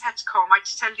 ambulance had to come. I had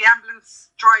to tell the ambulance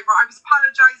driver, I was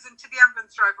apologising to the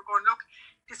ambulance driver going, look,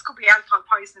 this could be alcohol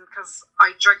poisoning because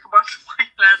I drank a bottle of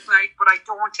wine last night, but I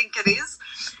don't think it is,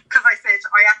 because I said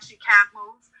I actually can't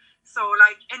move. So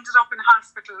ended up in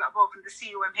hospital above in the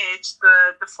CUMH,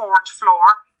 the 4th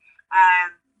floor.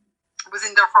 Was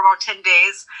in there for about 10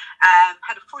 days.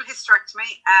 Had a full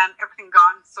hysterectomy, everything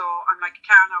gone. So I'm like a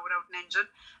car now without an engine.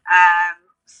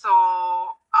 So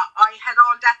I had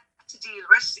all that to deal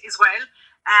with as well.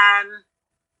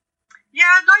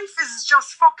 Yeah, life is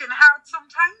just fucking hard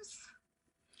sometimes.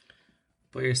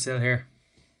 But you're still here.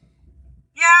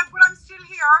 Yeah, but I'm still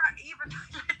here. Even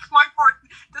my partner,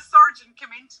 the surgeon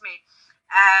came in to me.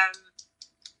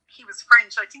 he was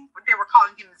French. I think they were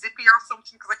calling him Zippy or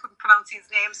something because I couldn't pronounce his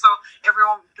name. So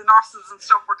everyone, the nurses and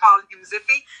stuff, were calling him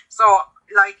Zippy. So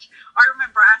like I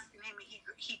remember asking him,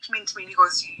 he came into me and he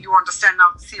goes, "You understand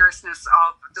now the seriousness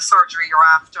of the surgery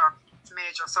you're after. It's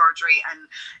major surgery, and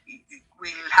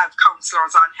we'll have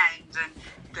counsellors on hand, and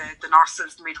the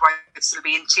nurses, the midwives will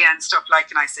be into you and stuff like."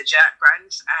 And I said, "Yeah,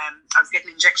 grand." I was getting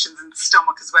injections in the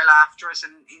stomach as well after it,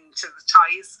 and into the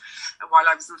thighs while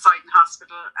I was inside in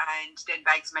hospital, and then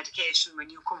bags of medication when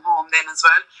you come home then as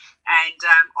well. And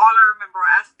all I remember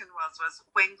asking was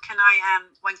when can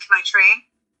I train?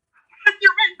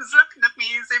 Your man was looking at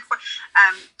me as if,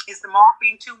 is the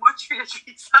morphine too much for you,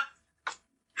 Teresa?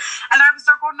 And I was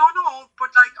there going, no, but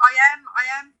like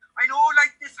I know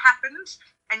like this happened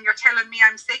and you're telling me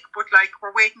I'm sick, but like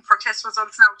we're waiting for test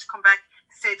results now to come back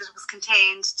to say that it was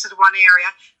contained to the one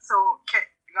area. So can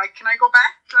I go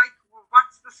back? Like,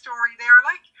 what's the story there?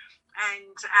 Like,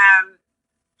 and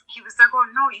he was there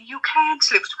going, no, you can't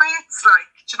lift weights. Like,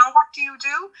 do you know what do you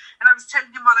do? And I was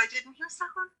telling him what I did, and he was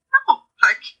there going, no,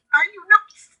 like, are you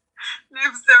nuts? And I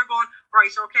was there going,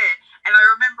 right, okay. And I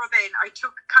remember then I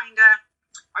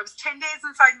was 10 days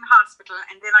inside in the hospital,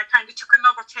 and then I kind of took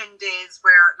another 10 days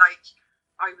where like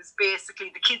I was basically,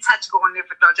 the kids had to go and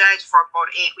live with their dad for about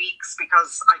 8 weeks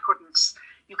because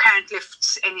you can't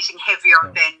lift anything heavier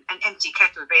than an empty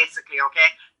kettle basically,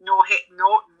 okay? No,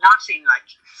 nothing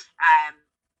like.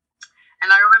 And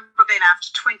I remember then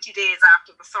after 20 days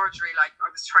after the surgery, like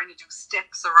I was trying to do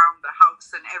steps around the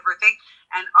house and everything,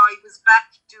 and I was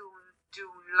back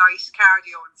doing light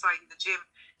cardio inside the gym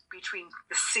between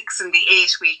the 6 and the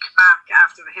 8 week back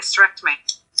after the hysterectomy.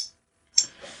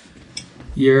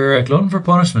 You're a glutton for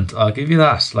punishment, I'll give you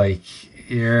that. Like,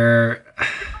 you're...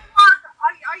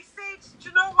 I said, do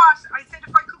you know what? I said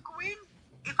if I could go in,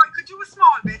 if I could do a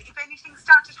small bit, if anything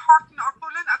started hurting or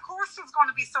pulling, of course there's going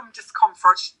to be some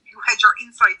discomfort. You had your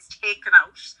insides taken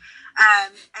out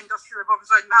and just above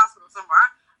inside in the hospital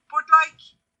somewhere. But like,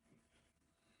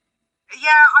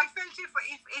 yeah, I felt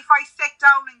if I sat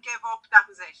down and gave up, that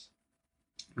was it.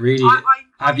 Really?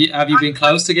 Have you been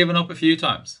close to giving up a few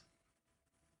times?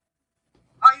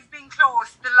 I've been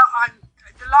close. The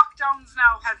lockdowns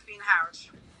now have been hard.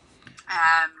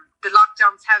 The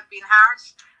lockdowns have been hard.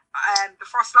 The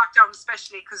first lockdown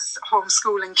especially because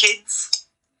homeschooling kids.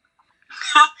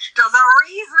 There's a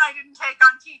reason I didn't take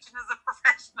on teaching as a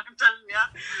profession, I'm telling you.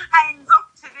 Hands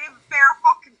up to them, fair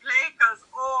fucking play, because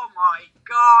oh my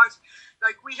god.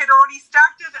 Like, we had already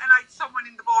started and I had someone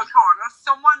in the ball corner,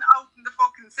 someone out in the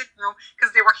fucking sitting room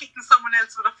because they were hitting someone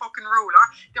else with a fucking ruler.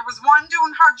 There was one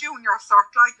doing her junior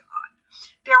cert, like,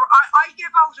 I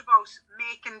give out about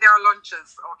making their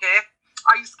lunches, okay?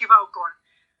 I used to give out going,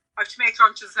 I have to make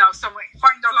lunches now, somewhere,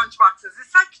 find their lunch boxes.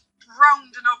 It's like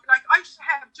rounding up, like I should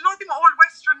have, do you know them old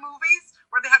Western movies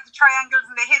where they have the triangles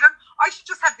and they hit them? I should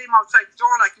just have them outside the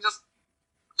door, like, and just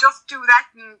do that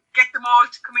and get them all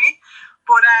to come in.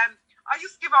 But I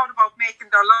used to give out about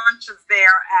making their lunches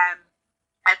there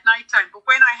at night time. But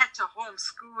when I had to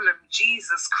homeschool them,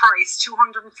 Jesus Christ,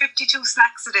 252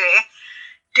 snacks a day.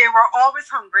 They were always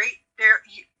hungry.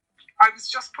 I was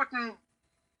just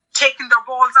taking their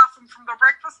bowls off them from their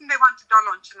breakfast, and they wanted their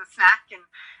lunch and a snack,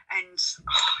 and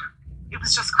it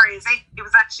was just crazy. It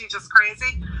was actually just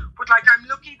crazy. But like, I'm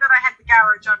lucky that I had the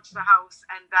garage onto the house,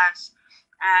 and that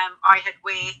I had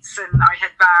weights, and I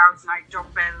had bars, and I had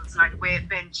dumbbells, and I had a weight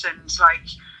bench, and like,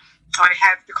 I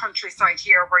have the countryside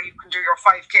here where you can do your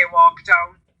 5k walk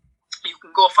down. You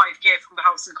can go 5k from the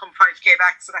house and come 5k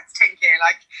back, so that's 10k.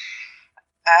 Like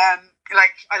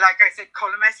I said,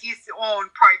 Colm has his own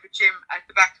private gym at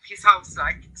the back of his house,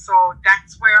 like, so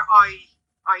that's where I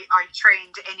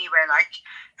trained anyway, like,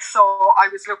 so I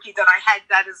was lucky that I had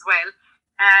that as well.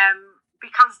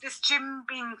 Because this gym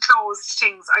being closed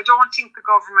things, I don't think the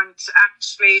government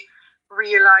actually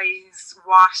realise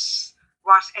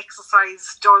what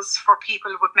exercise does for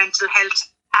people with mental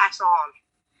health at all.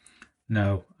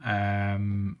 No.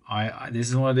 This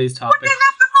is one of these topics. But they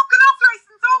left the fucking off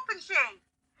license open, Shane.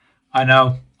 I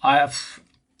know.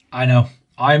 I know.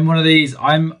 I'm one of these.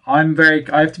 I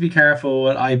have to be careful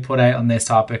what I put out on this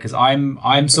topic, because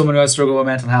I'm someone who has struggled with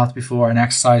mental health before, and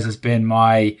exercise has been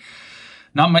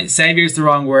not my savior is the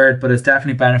wrong word, but it's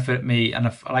definitely benefited me. And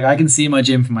I can see my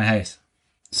gym from my house,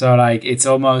 so like it's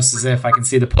almost as if I can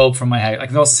see the pub from my house. I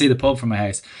can also see the pub from my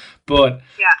house, but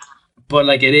yeah. But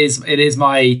like it is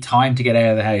my time to get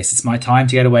out of the house. It's my time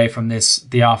to get away from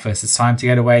the office. It's time to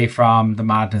get away from the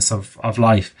madness of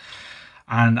life.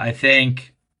 And I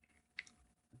think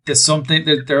there's something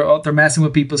that they're messing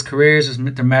with people's careers.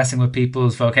 They're messing with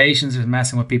people's vocations. They're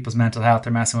messing with people's mental health.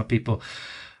 They're messing with people.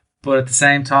 But at the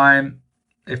same time,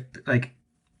 if like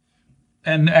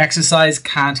And exercise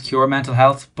can't cure mental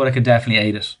health, but it can definitely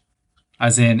aid it.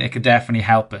 As in, it could definitely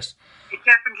help it.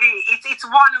 It's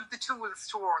one of the tools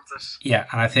towards it. Yeah,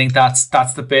 and I think that's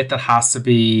the bit that has to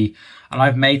be. And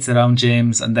I've mates that own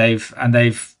gyms, and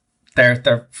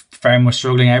they're very much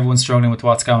struggling. Everyone's struggling with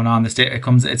what's going on. It's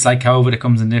like COVID. It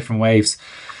comes in different waves.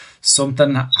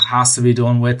 Something has to be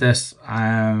done with it.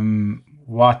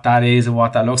 What that is and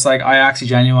what that looks like. I actually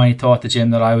genuinely thought the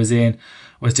gym that I was in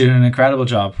was doing an incredible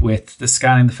job with the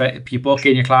scanning the face. You book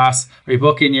in your class, or you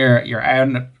book in your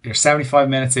 75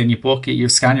 minutes in, you book it, you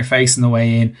scan your face on the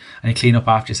way in, and you clean up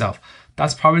after yourself.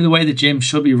 That's probably the way the gym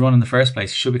should be run in the first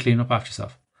place. You should be cleaning up after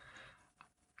yourself.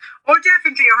 Oh,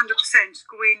 definitely 100%.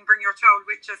 Go in, bring your towel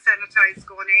with you, sanitize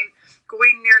going in. Go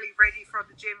in nearly ready for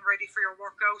the gym, ready for your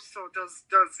workout, so does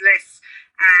less.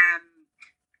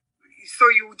 So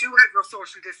you do have your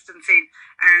social distancing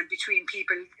between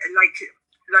people.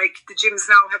 Like the gyms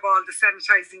now have all the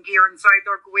sanitizing gear inside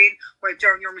there. Go in, wipe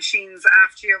down your machines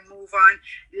after you move on.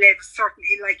 Leave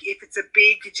certainly, like if it's a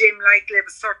big gym, leave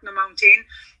a certain amount in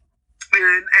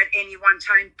at any one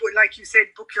time. But like you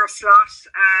said, book your slot.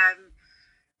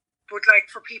 But like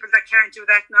for people that can't do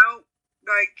that now,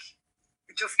 like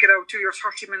just get out, do your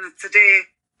 30 minutes a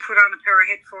day. Put on a pair of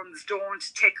headphones. Don't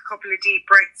take a couple of deep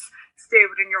breaths. Stay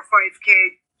within your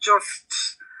 5K.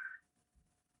 Just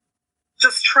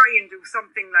try and do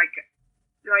something like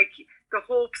the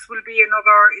hopes will be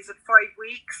another, is it 5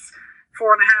 weeks,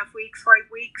 4.5 weeks,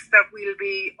 5 weeks that we'll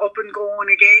be up and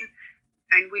going again,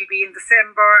 and we'll be in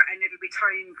December, and it'll be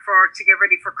time to get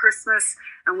ready for Christmas,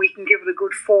 and we can give it a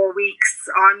good 4 weeks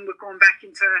on with going back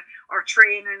into our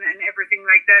training and everything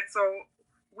like that. So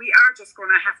we are just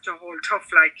going to have to hold tough,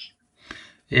 like.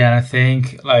 Yeah, and I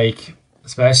think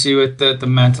especially with the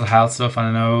mental health stuff, and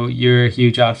I know you're a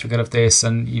huge advocate of this,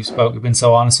 and you've been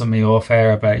so honest with me off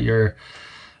air about your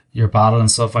battle and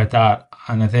stuff like that.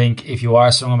 And I think if you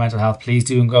are struggling with mental health, please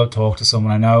do go talk to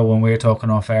someone. I know when we were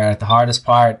talking off air, the hardest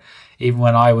part, even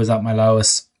when I was at my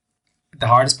lowest, the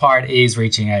hardest part is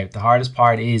reaching out. The hardest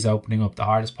part is opening up. The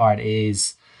hardest part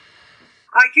is.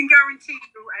 I can guarantee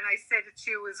you, and I said it to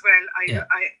you as well.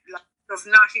 There's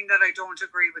nothing that I don't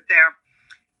agree with there.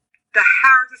 The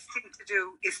hardest thing to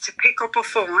do is to pick up a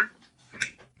phone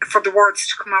for the words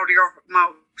to come out of your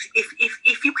mouth.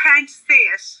 If you can't say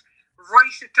it,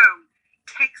 write it down,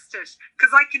 text it.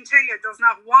 Because I can tell you, there's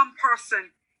not one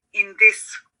person in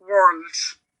this world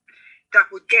that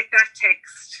would get that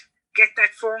text, get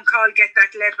that phone call, get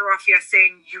that letter off you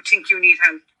saying you think you need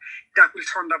help, that will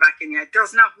turn their back on you.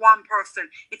 There's not one person.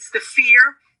 It's the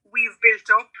fear we've built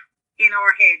up in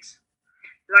our head.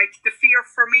 Like, the fear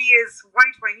for me is, why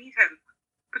do I need help?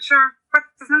 But sure,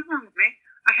 there's nothing wrong with me.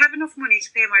 I have enough money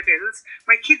to pay my bills.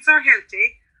 My kids are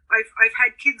healthy. I've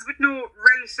had kids with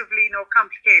relatively no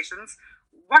complications.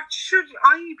 What should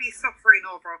I be suffering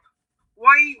over?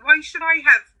 Why should I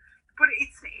have? But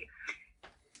it's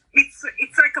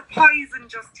like a poison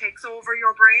just takes over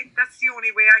your brain. That's the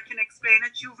only way I can explain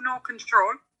it. You've no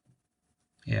control.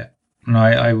 Yeah. No,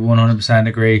 I 100%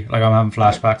 agree. Like, I'm having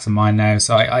flashbacks in mine now.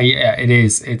 So it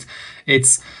is.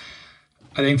 It's.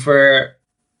 I think for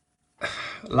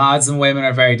lads and women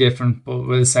are very different, but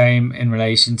we're the same in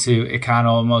relation to. It can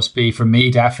almost be, for me,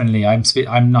 definitely.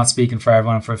 I'm not speaking for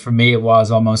everyone. For me, it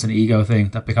was almost an ego thing,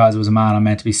 that because I was a man, I'm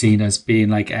meant to be seen as being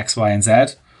like X, Y, and Z.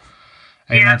 Yeah.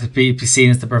 You're meant to be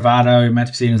seen as the bravado. You're meant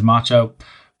to be seen as macho,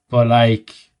 but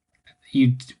like.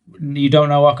 You don't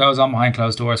know what goes on behind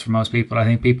closed doors for most people. I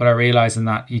think people are realizing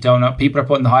that. You don't know. People are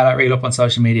putting the highlight reel up on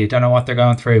social media. You don't know what they're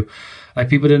going through. Like,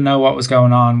 people didn't know what was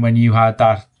going on when you had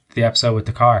the episode with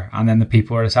the car, and then the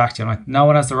people were attacked you. I'm like, no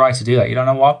one has the right to do that. You don't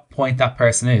know what point that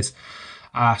person is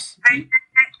at. And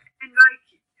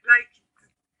like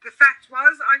the fact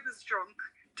was, I was drunk.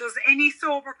 Does any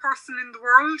sober person in the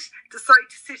world decide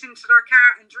to sit into their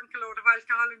car and drink a load of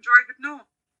alcohol and drive it? No.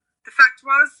 The fact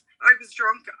was, I was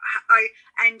drunk.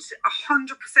 And 100%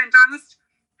 honest,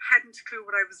 hadn't a clue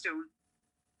what I was doing.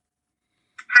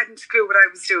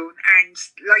 And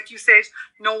like you said,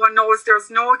 no one knows.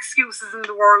 There's no excuses in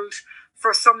the world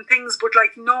for some things, but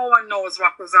like, no one knows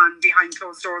what goes on behind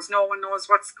closed doors. No one knows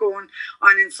what's going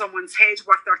on in someone's head,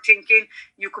 what they're thinking.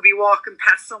 You could be walking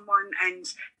past someone and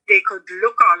they could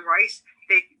look all right.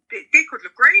 They could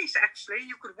look great, actually.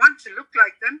 You could want to look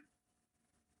like them.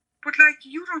 But like,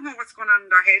 you don't know what's going on in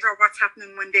their head or what's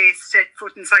happening when they set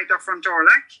foot inside their front door,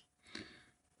 like.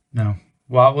 No.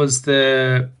 What was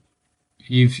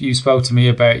you spoke to me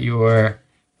about your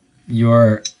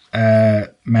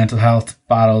mental health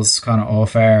battles kind of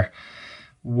off air.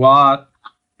 What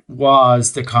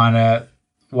was the kind of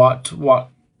what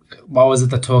was it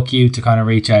that took you to kind of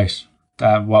reach out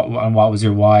what was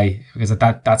your why? Because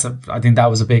I think that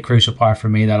was a big crucial part for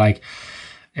me, that like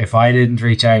if I didn't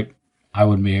reach out, I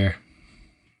wouldn't be here.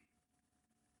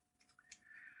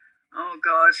 Oh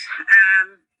God.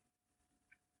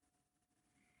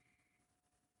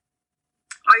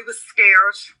 I was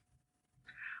scared.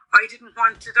 I didn't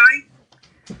want to die,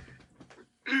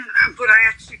 but I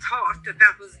actually thought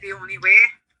that was the only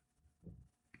way.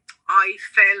 I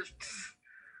felt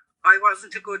I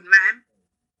wasn't a good man.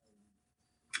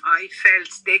 I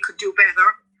felt they could do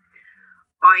better.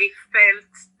 I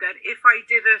felt that if I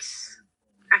did it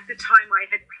at the time I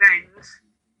had planned,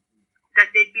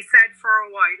 that they'd be sad for a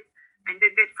while and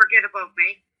then they'd forget about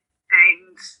me,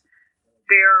 and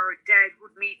their dad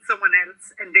would meet someone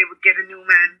else and they would get a new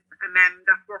man, a man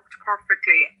that worked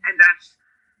perfectly and that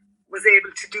was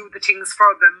able to do the things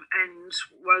for them and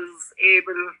was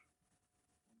able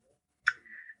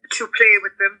to play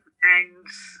with them. And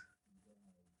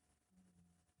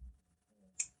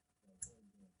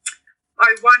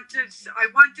I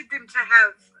wanted them to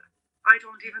have, I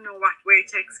don't even know what way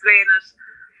to explain it.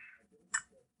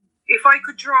 If I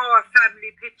could draw a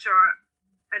family picture,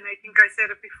 and I think I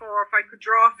said it before, if I could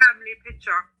draw a family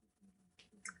picture,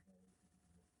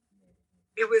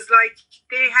 it was like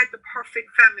they had the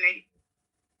perfect family.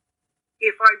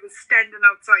 If I was standing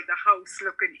outside the house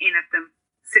looking in at them,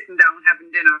 sitting down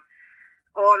having dinner,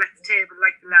 all at the table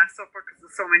like the Last Supper, because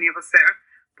there's so many of us there.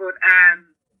 But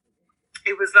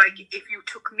it was like if you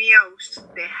took me out,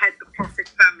 they had the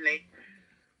perfect family.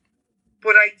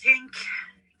 But I think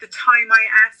the time I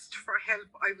asked for help,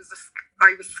 I was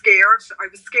scared. I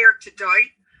was scared to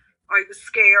die. I was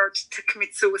scared to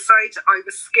commit suicide. I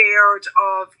was scared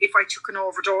of, if I took an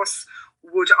overdose,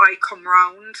 would I come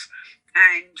round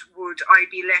and would I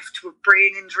be left with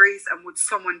brain injuries, and would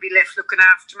someone be left looking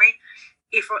after me?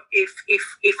 If I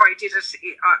did it,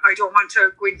 I don't want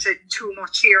to go into too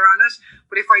much here on it,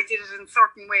 but if I did it in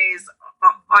certain ways,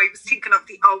 I was thinking of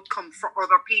the outcome for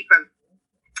other people.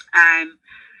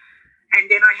 And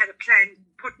then I had a plan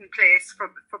put in place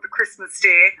for the Christmas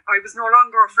day. I was no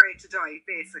longer afraid to die,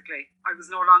 basically. I was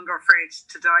no longer afraid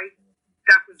to die.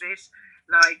 That was it.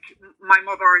 Like, my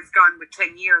mother is gone with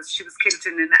 10 years. She was killed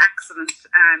in an accident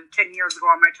 10 years ago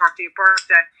on my 30th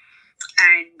birthday.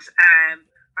 And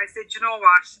I said, you know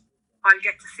what? I'll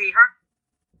get to see her.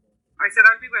 I said,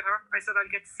 I'll be with her. I said, I'll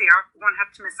get to see her. Won't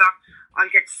have to miss her. I'll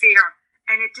get to see her.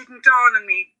 And it didn't dawn on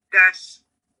me that,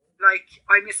 like,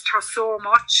 I missed her so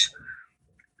much.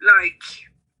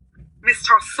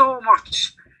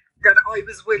 That I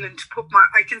was willing to put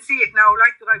I can see it now,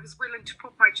 like, that I was willing to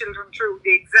put my children through the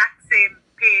exact same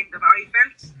pain that I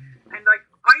felt. And like,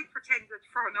 I pretended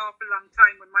for an awful long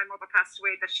time when my mother passed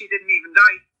away that she didn't even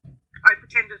die. I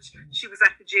pretended she was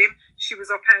at the gym, she was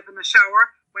up having a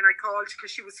shower when I called, because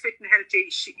she was fit and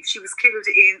healthy. She was killed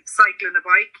in cycling a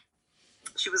bike.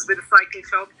 She was with a cycle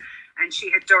club, and she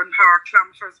had done her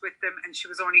kilometres with them, and she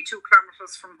was only 2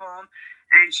 kilometres from home,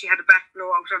 and she had a back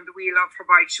blowout on the wheel of her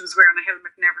bike. She was wearing a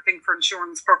helmet and everything for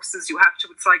insurance purposes. You have to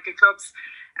with cycle clubs,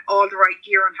 all the right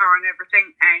gear on her and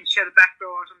everything, and she had a back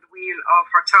blowout on the wheel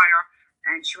of her tyre,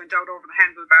 and she went out over the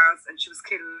handlebars, and she was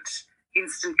killed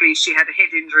instantly. She had a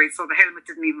head injury, so the helmet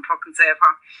didn't even fucking save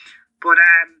her. But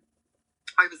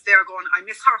I was there going, I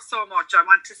miss her so much, I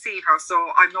want to see her,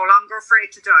 so I'm no longer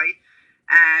afraid to die.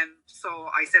 So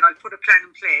I said, I'll put a plan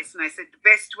in place, and I said the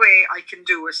best way I can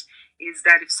do it is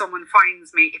that if someone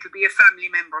finds me, it'll be a family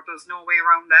member. There's no way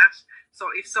around that.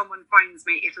 So if someone finds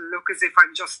me, it'll look as if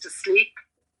I'm just asleep,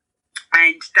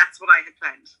 and that's what I had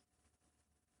planned.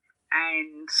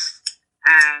 And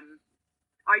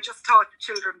I just thought the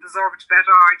children deserved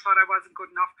better. I thought I wasn't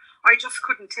good enough. I just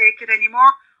couldn't take it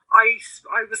anymore. I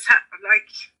was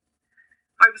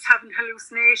having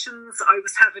hallucinations. I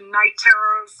was having night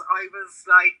terrors. I was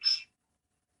like,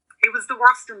 it was the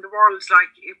worst in the world.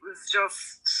 Like, it was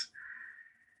just,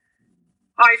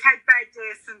 I've had bad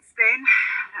days since then.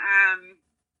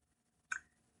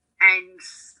 And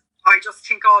I just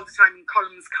think all the time,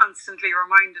 Colm's constantly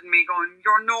reminding me, going,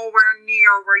 you're nowhere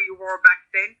near where you were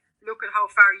back then. Look at how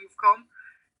far you've come.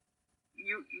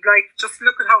 You, like, just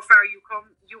look at how far you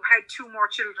come. You had 2 more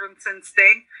children since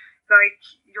then. Like,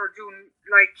 you're doing,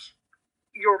 like,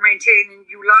 you're maintaining,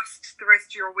 you lost the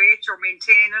rest of your weight, you're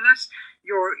maintaining it,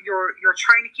 you're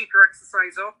trying to keep your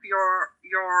exercise up,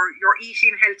 you're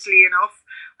eating healthily enough.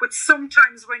 But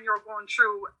sometimes when you're going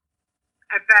through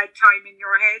a bad time in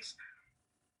your head,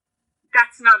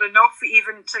 that's not enough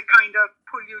even to kind of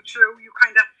pull you through. You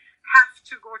kind of have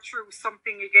to go through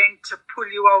something again to pull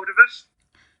you out of it.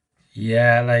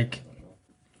 Yeah, like,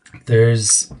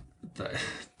 there's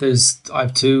I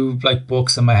have two like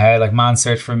books in my head, like Man's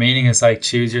Search for Meaning is like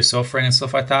Choose Your Suffering and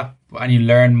stuff like that. And you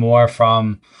learn more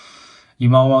from,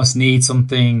 you almost need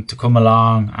something to come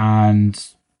along and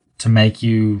to make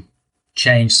you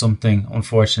change something.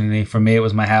 Unfortunately, for me, it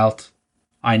was my health.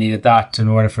 I needed that in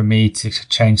order for me to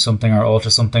change something or alter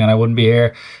something. And I wouldn't be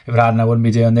here if it hadn't. I wouldn't be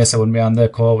doing this. I wouldn't be on the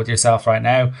call with yourself right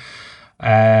now.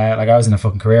 Like I was in a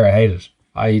fucking career I hated.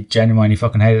 I genuinely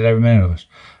fucking hated every minute of it.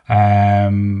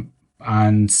 And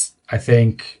I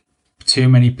think too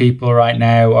many people right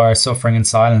now are suffering in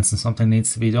silence, and something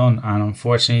needs to be done. And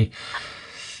unfortunately,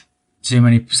 too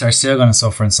many are still going to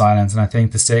suffer in silence. And I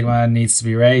think the stigma needs to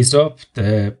be raised up.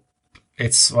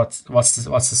 It's what's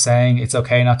the saying? It's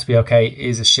okay not to be okay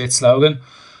is a shit slogan.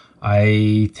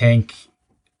 I think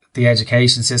the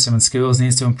education system in schools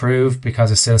needs to improve because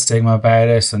there's still stigma about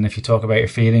it. And if you talk about your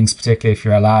feelings, particularly if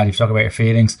you're a lad, you talk about your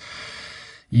feelings,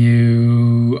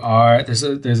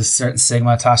 there's a certain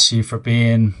stigma attached to you for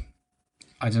being,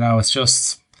 I don't know, it's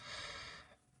but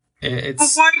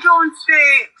why don't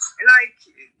they, like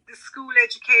the school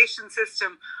education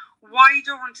system, why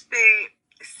don't they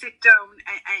sit down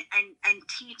and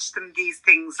teach them these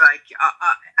things, like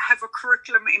have a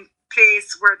curriculum in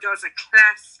place where there's a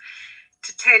class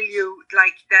to tell you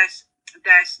like that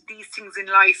these things in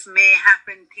life may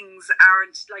happen, things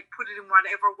aren't, like put it in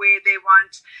whatever way they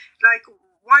want. Like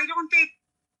why don't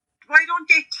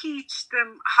they teach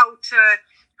them how to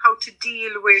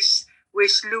deal with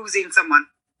losing someone?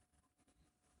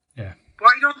 Yeah.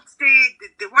 Why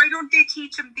don't they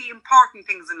teach them the important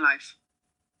things in life?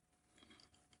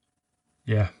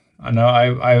 Yeah, I know.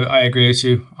 I agree with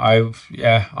you. I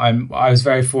was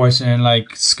very fortunate in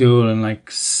like school in like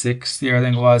sixth year, I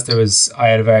think it was. I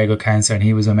had a very good counsellor and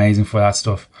he was amazing for that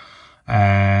stuff.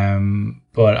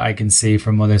 But I can see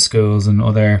from other schools and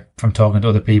from talking to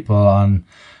other people on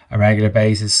a regular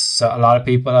basis, so a lot of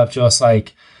people have just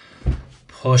like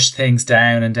pushed things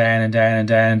down and down and down and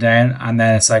down and down, and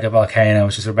then it's like a volcano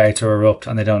which is about to erupt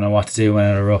and they don't know what to do when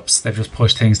it erupts. They've just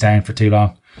pushed things down for too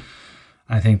long.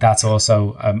 I think that's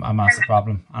also a massive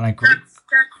problem. And I agree.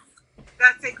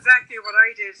 That's exactly what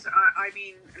I did. I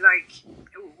mean, like,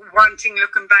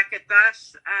 looking back at that,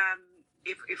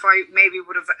 if I maybe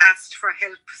would have asked for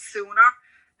help sooner,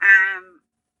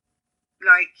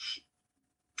 like,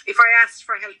 if I asked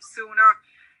for help sooner,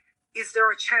 is there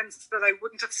a chance that I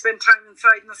wouldn't have spent time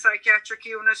inside in a psychiatric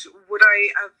unit? Would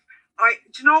I have?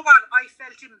 Do you know what? I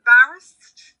felt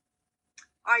embarrassed.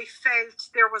 I felt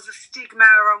there was a stigma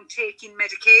around taking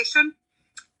medication,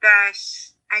 that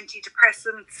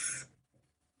antidepressants,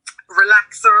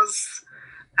 relaxers,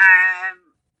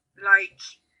 like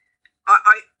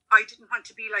I didn't want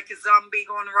to be like a zombie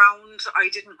going around. I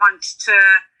didn't want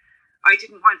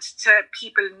to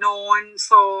people knowing,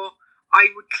 so I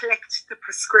would collect the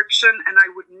prescription and I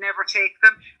would never take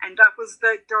them. And that was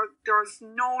there's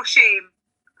no shame,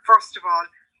 first of all,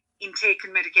 in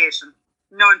taking medication.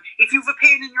 None. If you've a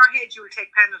pain in your head, you will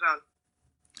take Panadol.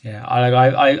 Yeah,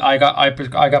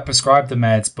 I got prescribed the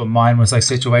meds, but mine was like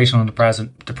situational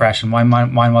depression.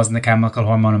 Mine wasn't the chemical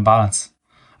hormone imbalance.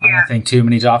 And I think too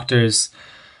many doctors,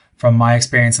 from my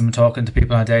experience, I'm talking to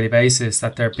people on a daily basis,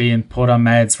 that they're being put on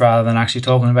meds rather than actually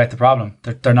talking about the problem.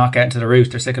 They're not getting to the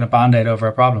root. They're sticking a band-aid over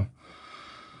a problem.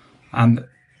 And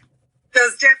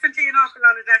there's definitely an awful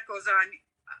lot of that goes on.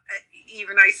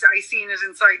 Even I seen it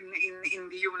inside in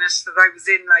the unit that I was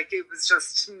in, like it was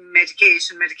just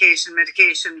medication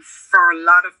for a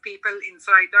lot of people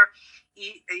inside there.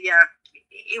 Yeah,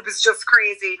 it was just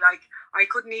crazy. Like I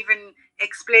couldn't even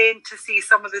explain to see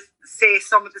some of the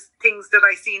things that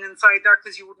I seen inside there,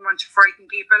 because you wouldn't want to frighten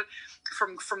people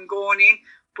from going in.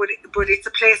 But it's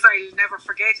a place I'll never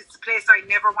forget. It's a place I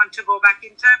never want to go back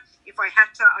into. If I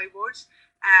had to, I would.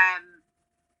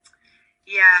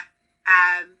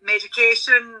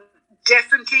 Medication,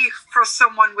 definitely for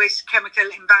someone with chemical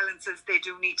imbalances, they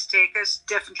do need to take it,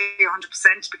 definitely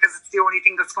 100%, because it's the only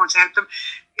thing that's going to help them.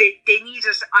 They need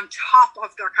it on top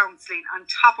of their counselling, on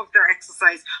top of their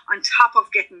exercise, on top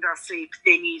of getting their sleep.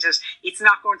 They need it. It's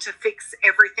not going to fix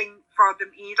everything for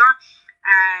them either.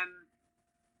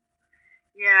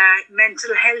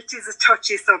 Mental health is a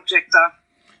touchy subject though.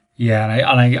 Yeah,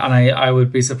 and I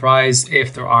would be surprised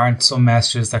if there aren't some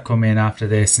messages that come in after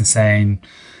this and saying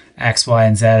X, Y,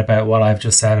 and Z about what I've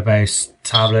just said about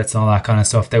tablets and all that kind of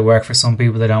stuff. They work for some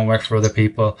people, they don't work for other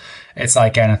people. It's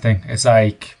like anything. It's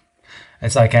like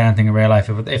anything in real life.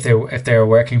 If they were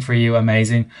working for you,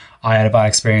 amazing. I had a bad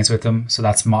experience with them, so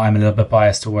I'm a little bit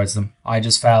biased towards them. I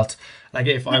just felt like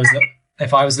if I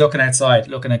was looking outside,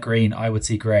 looking at green, I would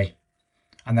see grey.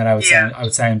 And then I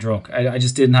would sound drunk. I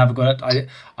just didn't have a good.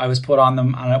 I was put on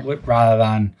them, and rather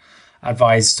than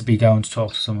advised to be going to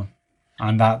talk to someone,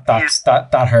 and that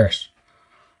hurt.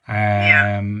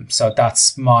 So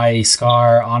that's my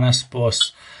scar on it.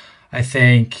 But I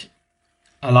think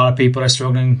a lot of people are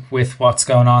struggling with what's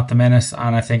going on at the minute,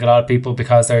 and I think a lot of people,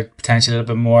 because they're potentially a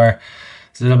little bit more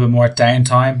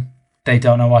downtime, they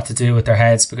don't know what to do with their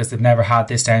heads because they've never had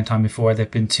this downtime before. They've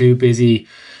been too busy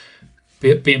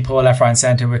being pulled left, right, and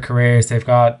centre with careers. They've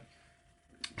got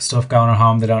stuff going on at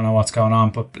home. They don't know what's going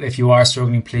on. But if you are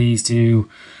struggling, please do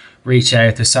reach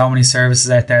out. There's so many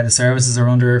services out there. The services are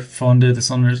underfunded.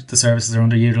 The services are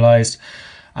underutilized,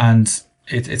 and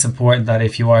it's important that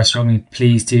if you are struggling,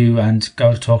 please do and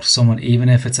go to talk to someone, even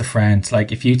if it's a friend.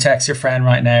 Like if you text your friend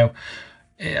right now,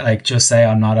 like just say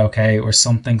I'm not okay or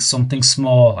something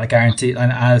small. I guarantee.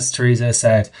 And as Teresa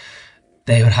said,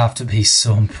 they would have to be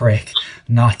some prick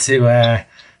not to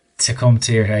come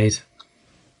to your aid.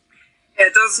 Yeah,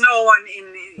 there's no one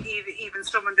even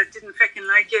someone that didn't fucking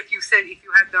like you. If you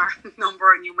had their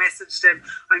number and you messaged them,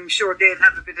 I'm sure they'd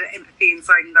have a bit of empathy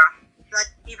inside there. Like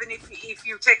even if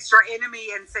you text your enemy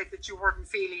and said that you weren't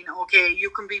feeling okay, you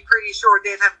can be pretty sure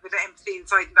they'd have a bit of empathy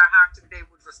inside in their heart and they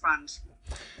would respond.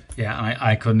 Yeah,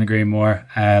 I couldn't agree more.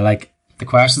 Like the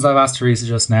questions I've asked Teresa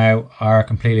just now are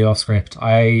completely off script.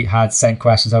 I had sent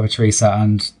questions over to Teresa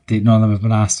and none of them have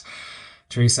been asked.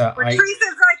 Teresa, Teresa's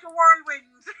like a whirlwind.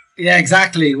 Yeah,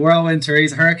 exactly. Whirlwind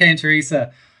Teresa, Hurricane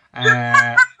Teresa.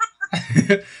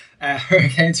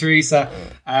 Hurricane Teresa,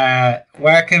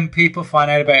 where can people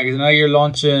find out about it? I know you're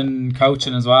launching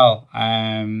coaching as well,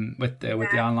 with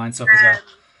the online stuff as well.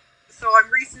 So I'm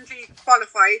recently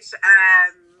qualified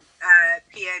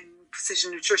PN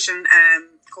Precision Nutrition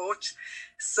coach.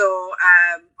 So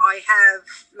I have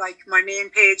like my main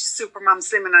page, Supermom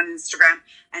Slimming on Instagram,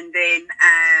 and then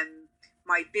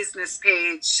my business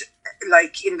page.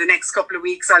 Like in the next couple of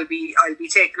weeks, I'll be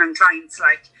taking on clients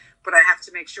like. But I have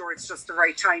to make sure it's just the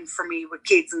right time for me with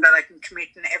kids and that I can commit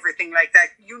and everything like that.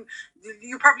 You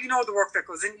probably know the work that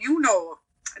goes in. You know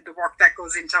the work that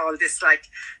goes into all this. Like,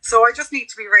 so I just need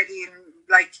to be ready and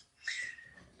like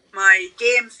my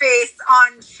game face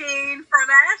on Shane for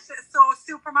that. So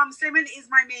Supermom Slimming is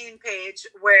my main page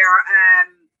where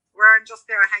I'm just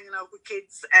there hanging out with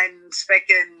kids and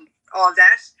specking all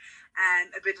that.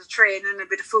 And a bit of training, a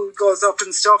bit of food goes up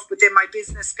and stuff. But then my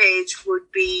business page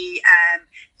would be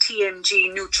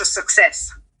TMG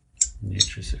Nutri-Success.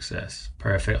 Nutri-Success.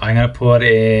 Perfect. I'm going to put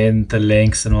in the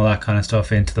links and all that kind of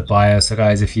stuff into the bio. So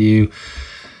guys, if you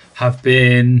have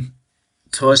been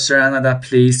touched around like that,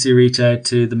 please do reach out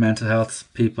to the mental health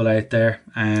people out there.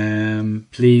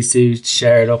 Please do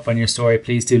share it up on your story.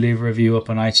 Please do leave a review up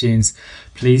on iTunes.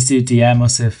 Please do DM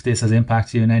us if this has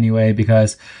impacted you in any way,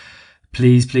 because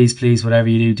please, whatever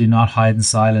you do not hide in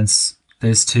silence.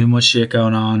 There's too much shit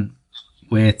going on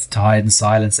to hide in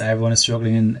silence. Everyone is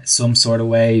struggling in some sort of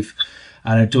wave,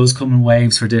 and it does come in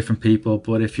waves for different people.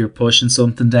 But if you're pushing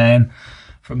something down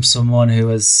from someone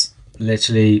who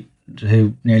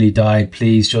nearly died,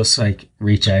 please just like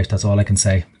reach out. That's all I can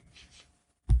say.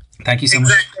 Thank you so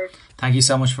much. Thank you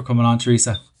so much for coming on,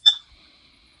 Teresa.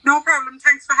 No problem.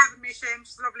 Thanks for having me, Shane.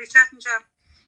 It's lovely chatting to you.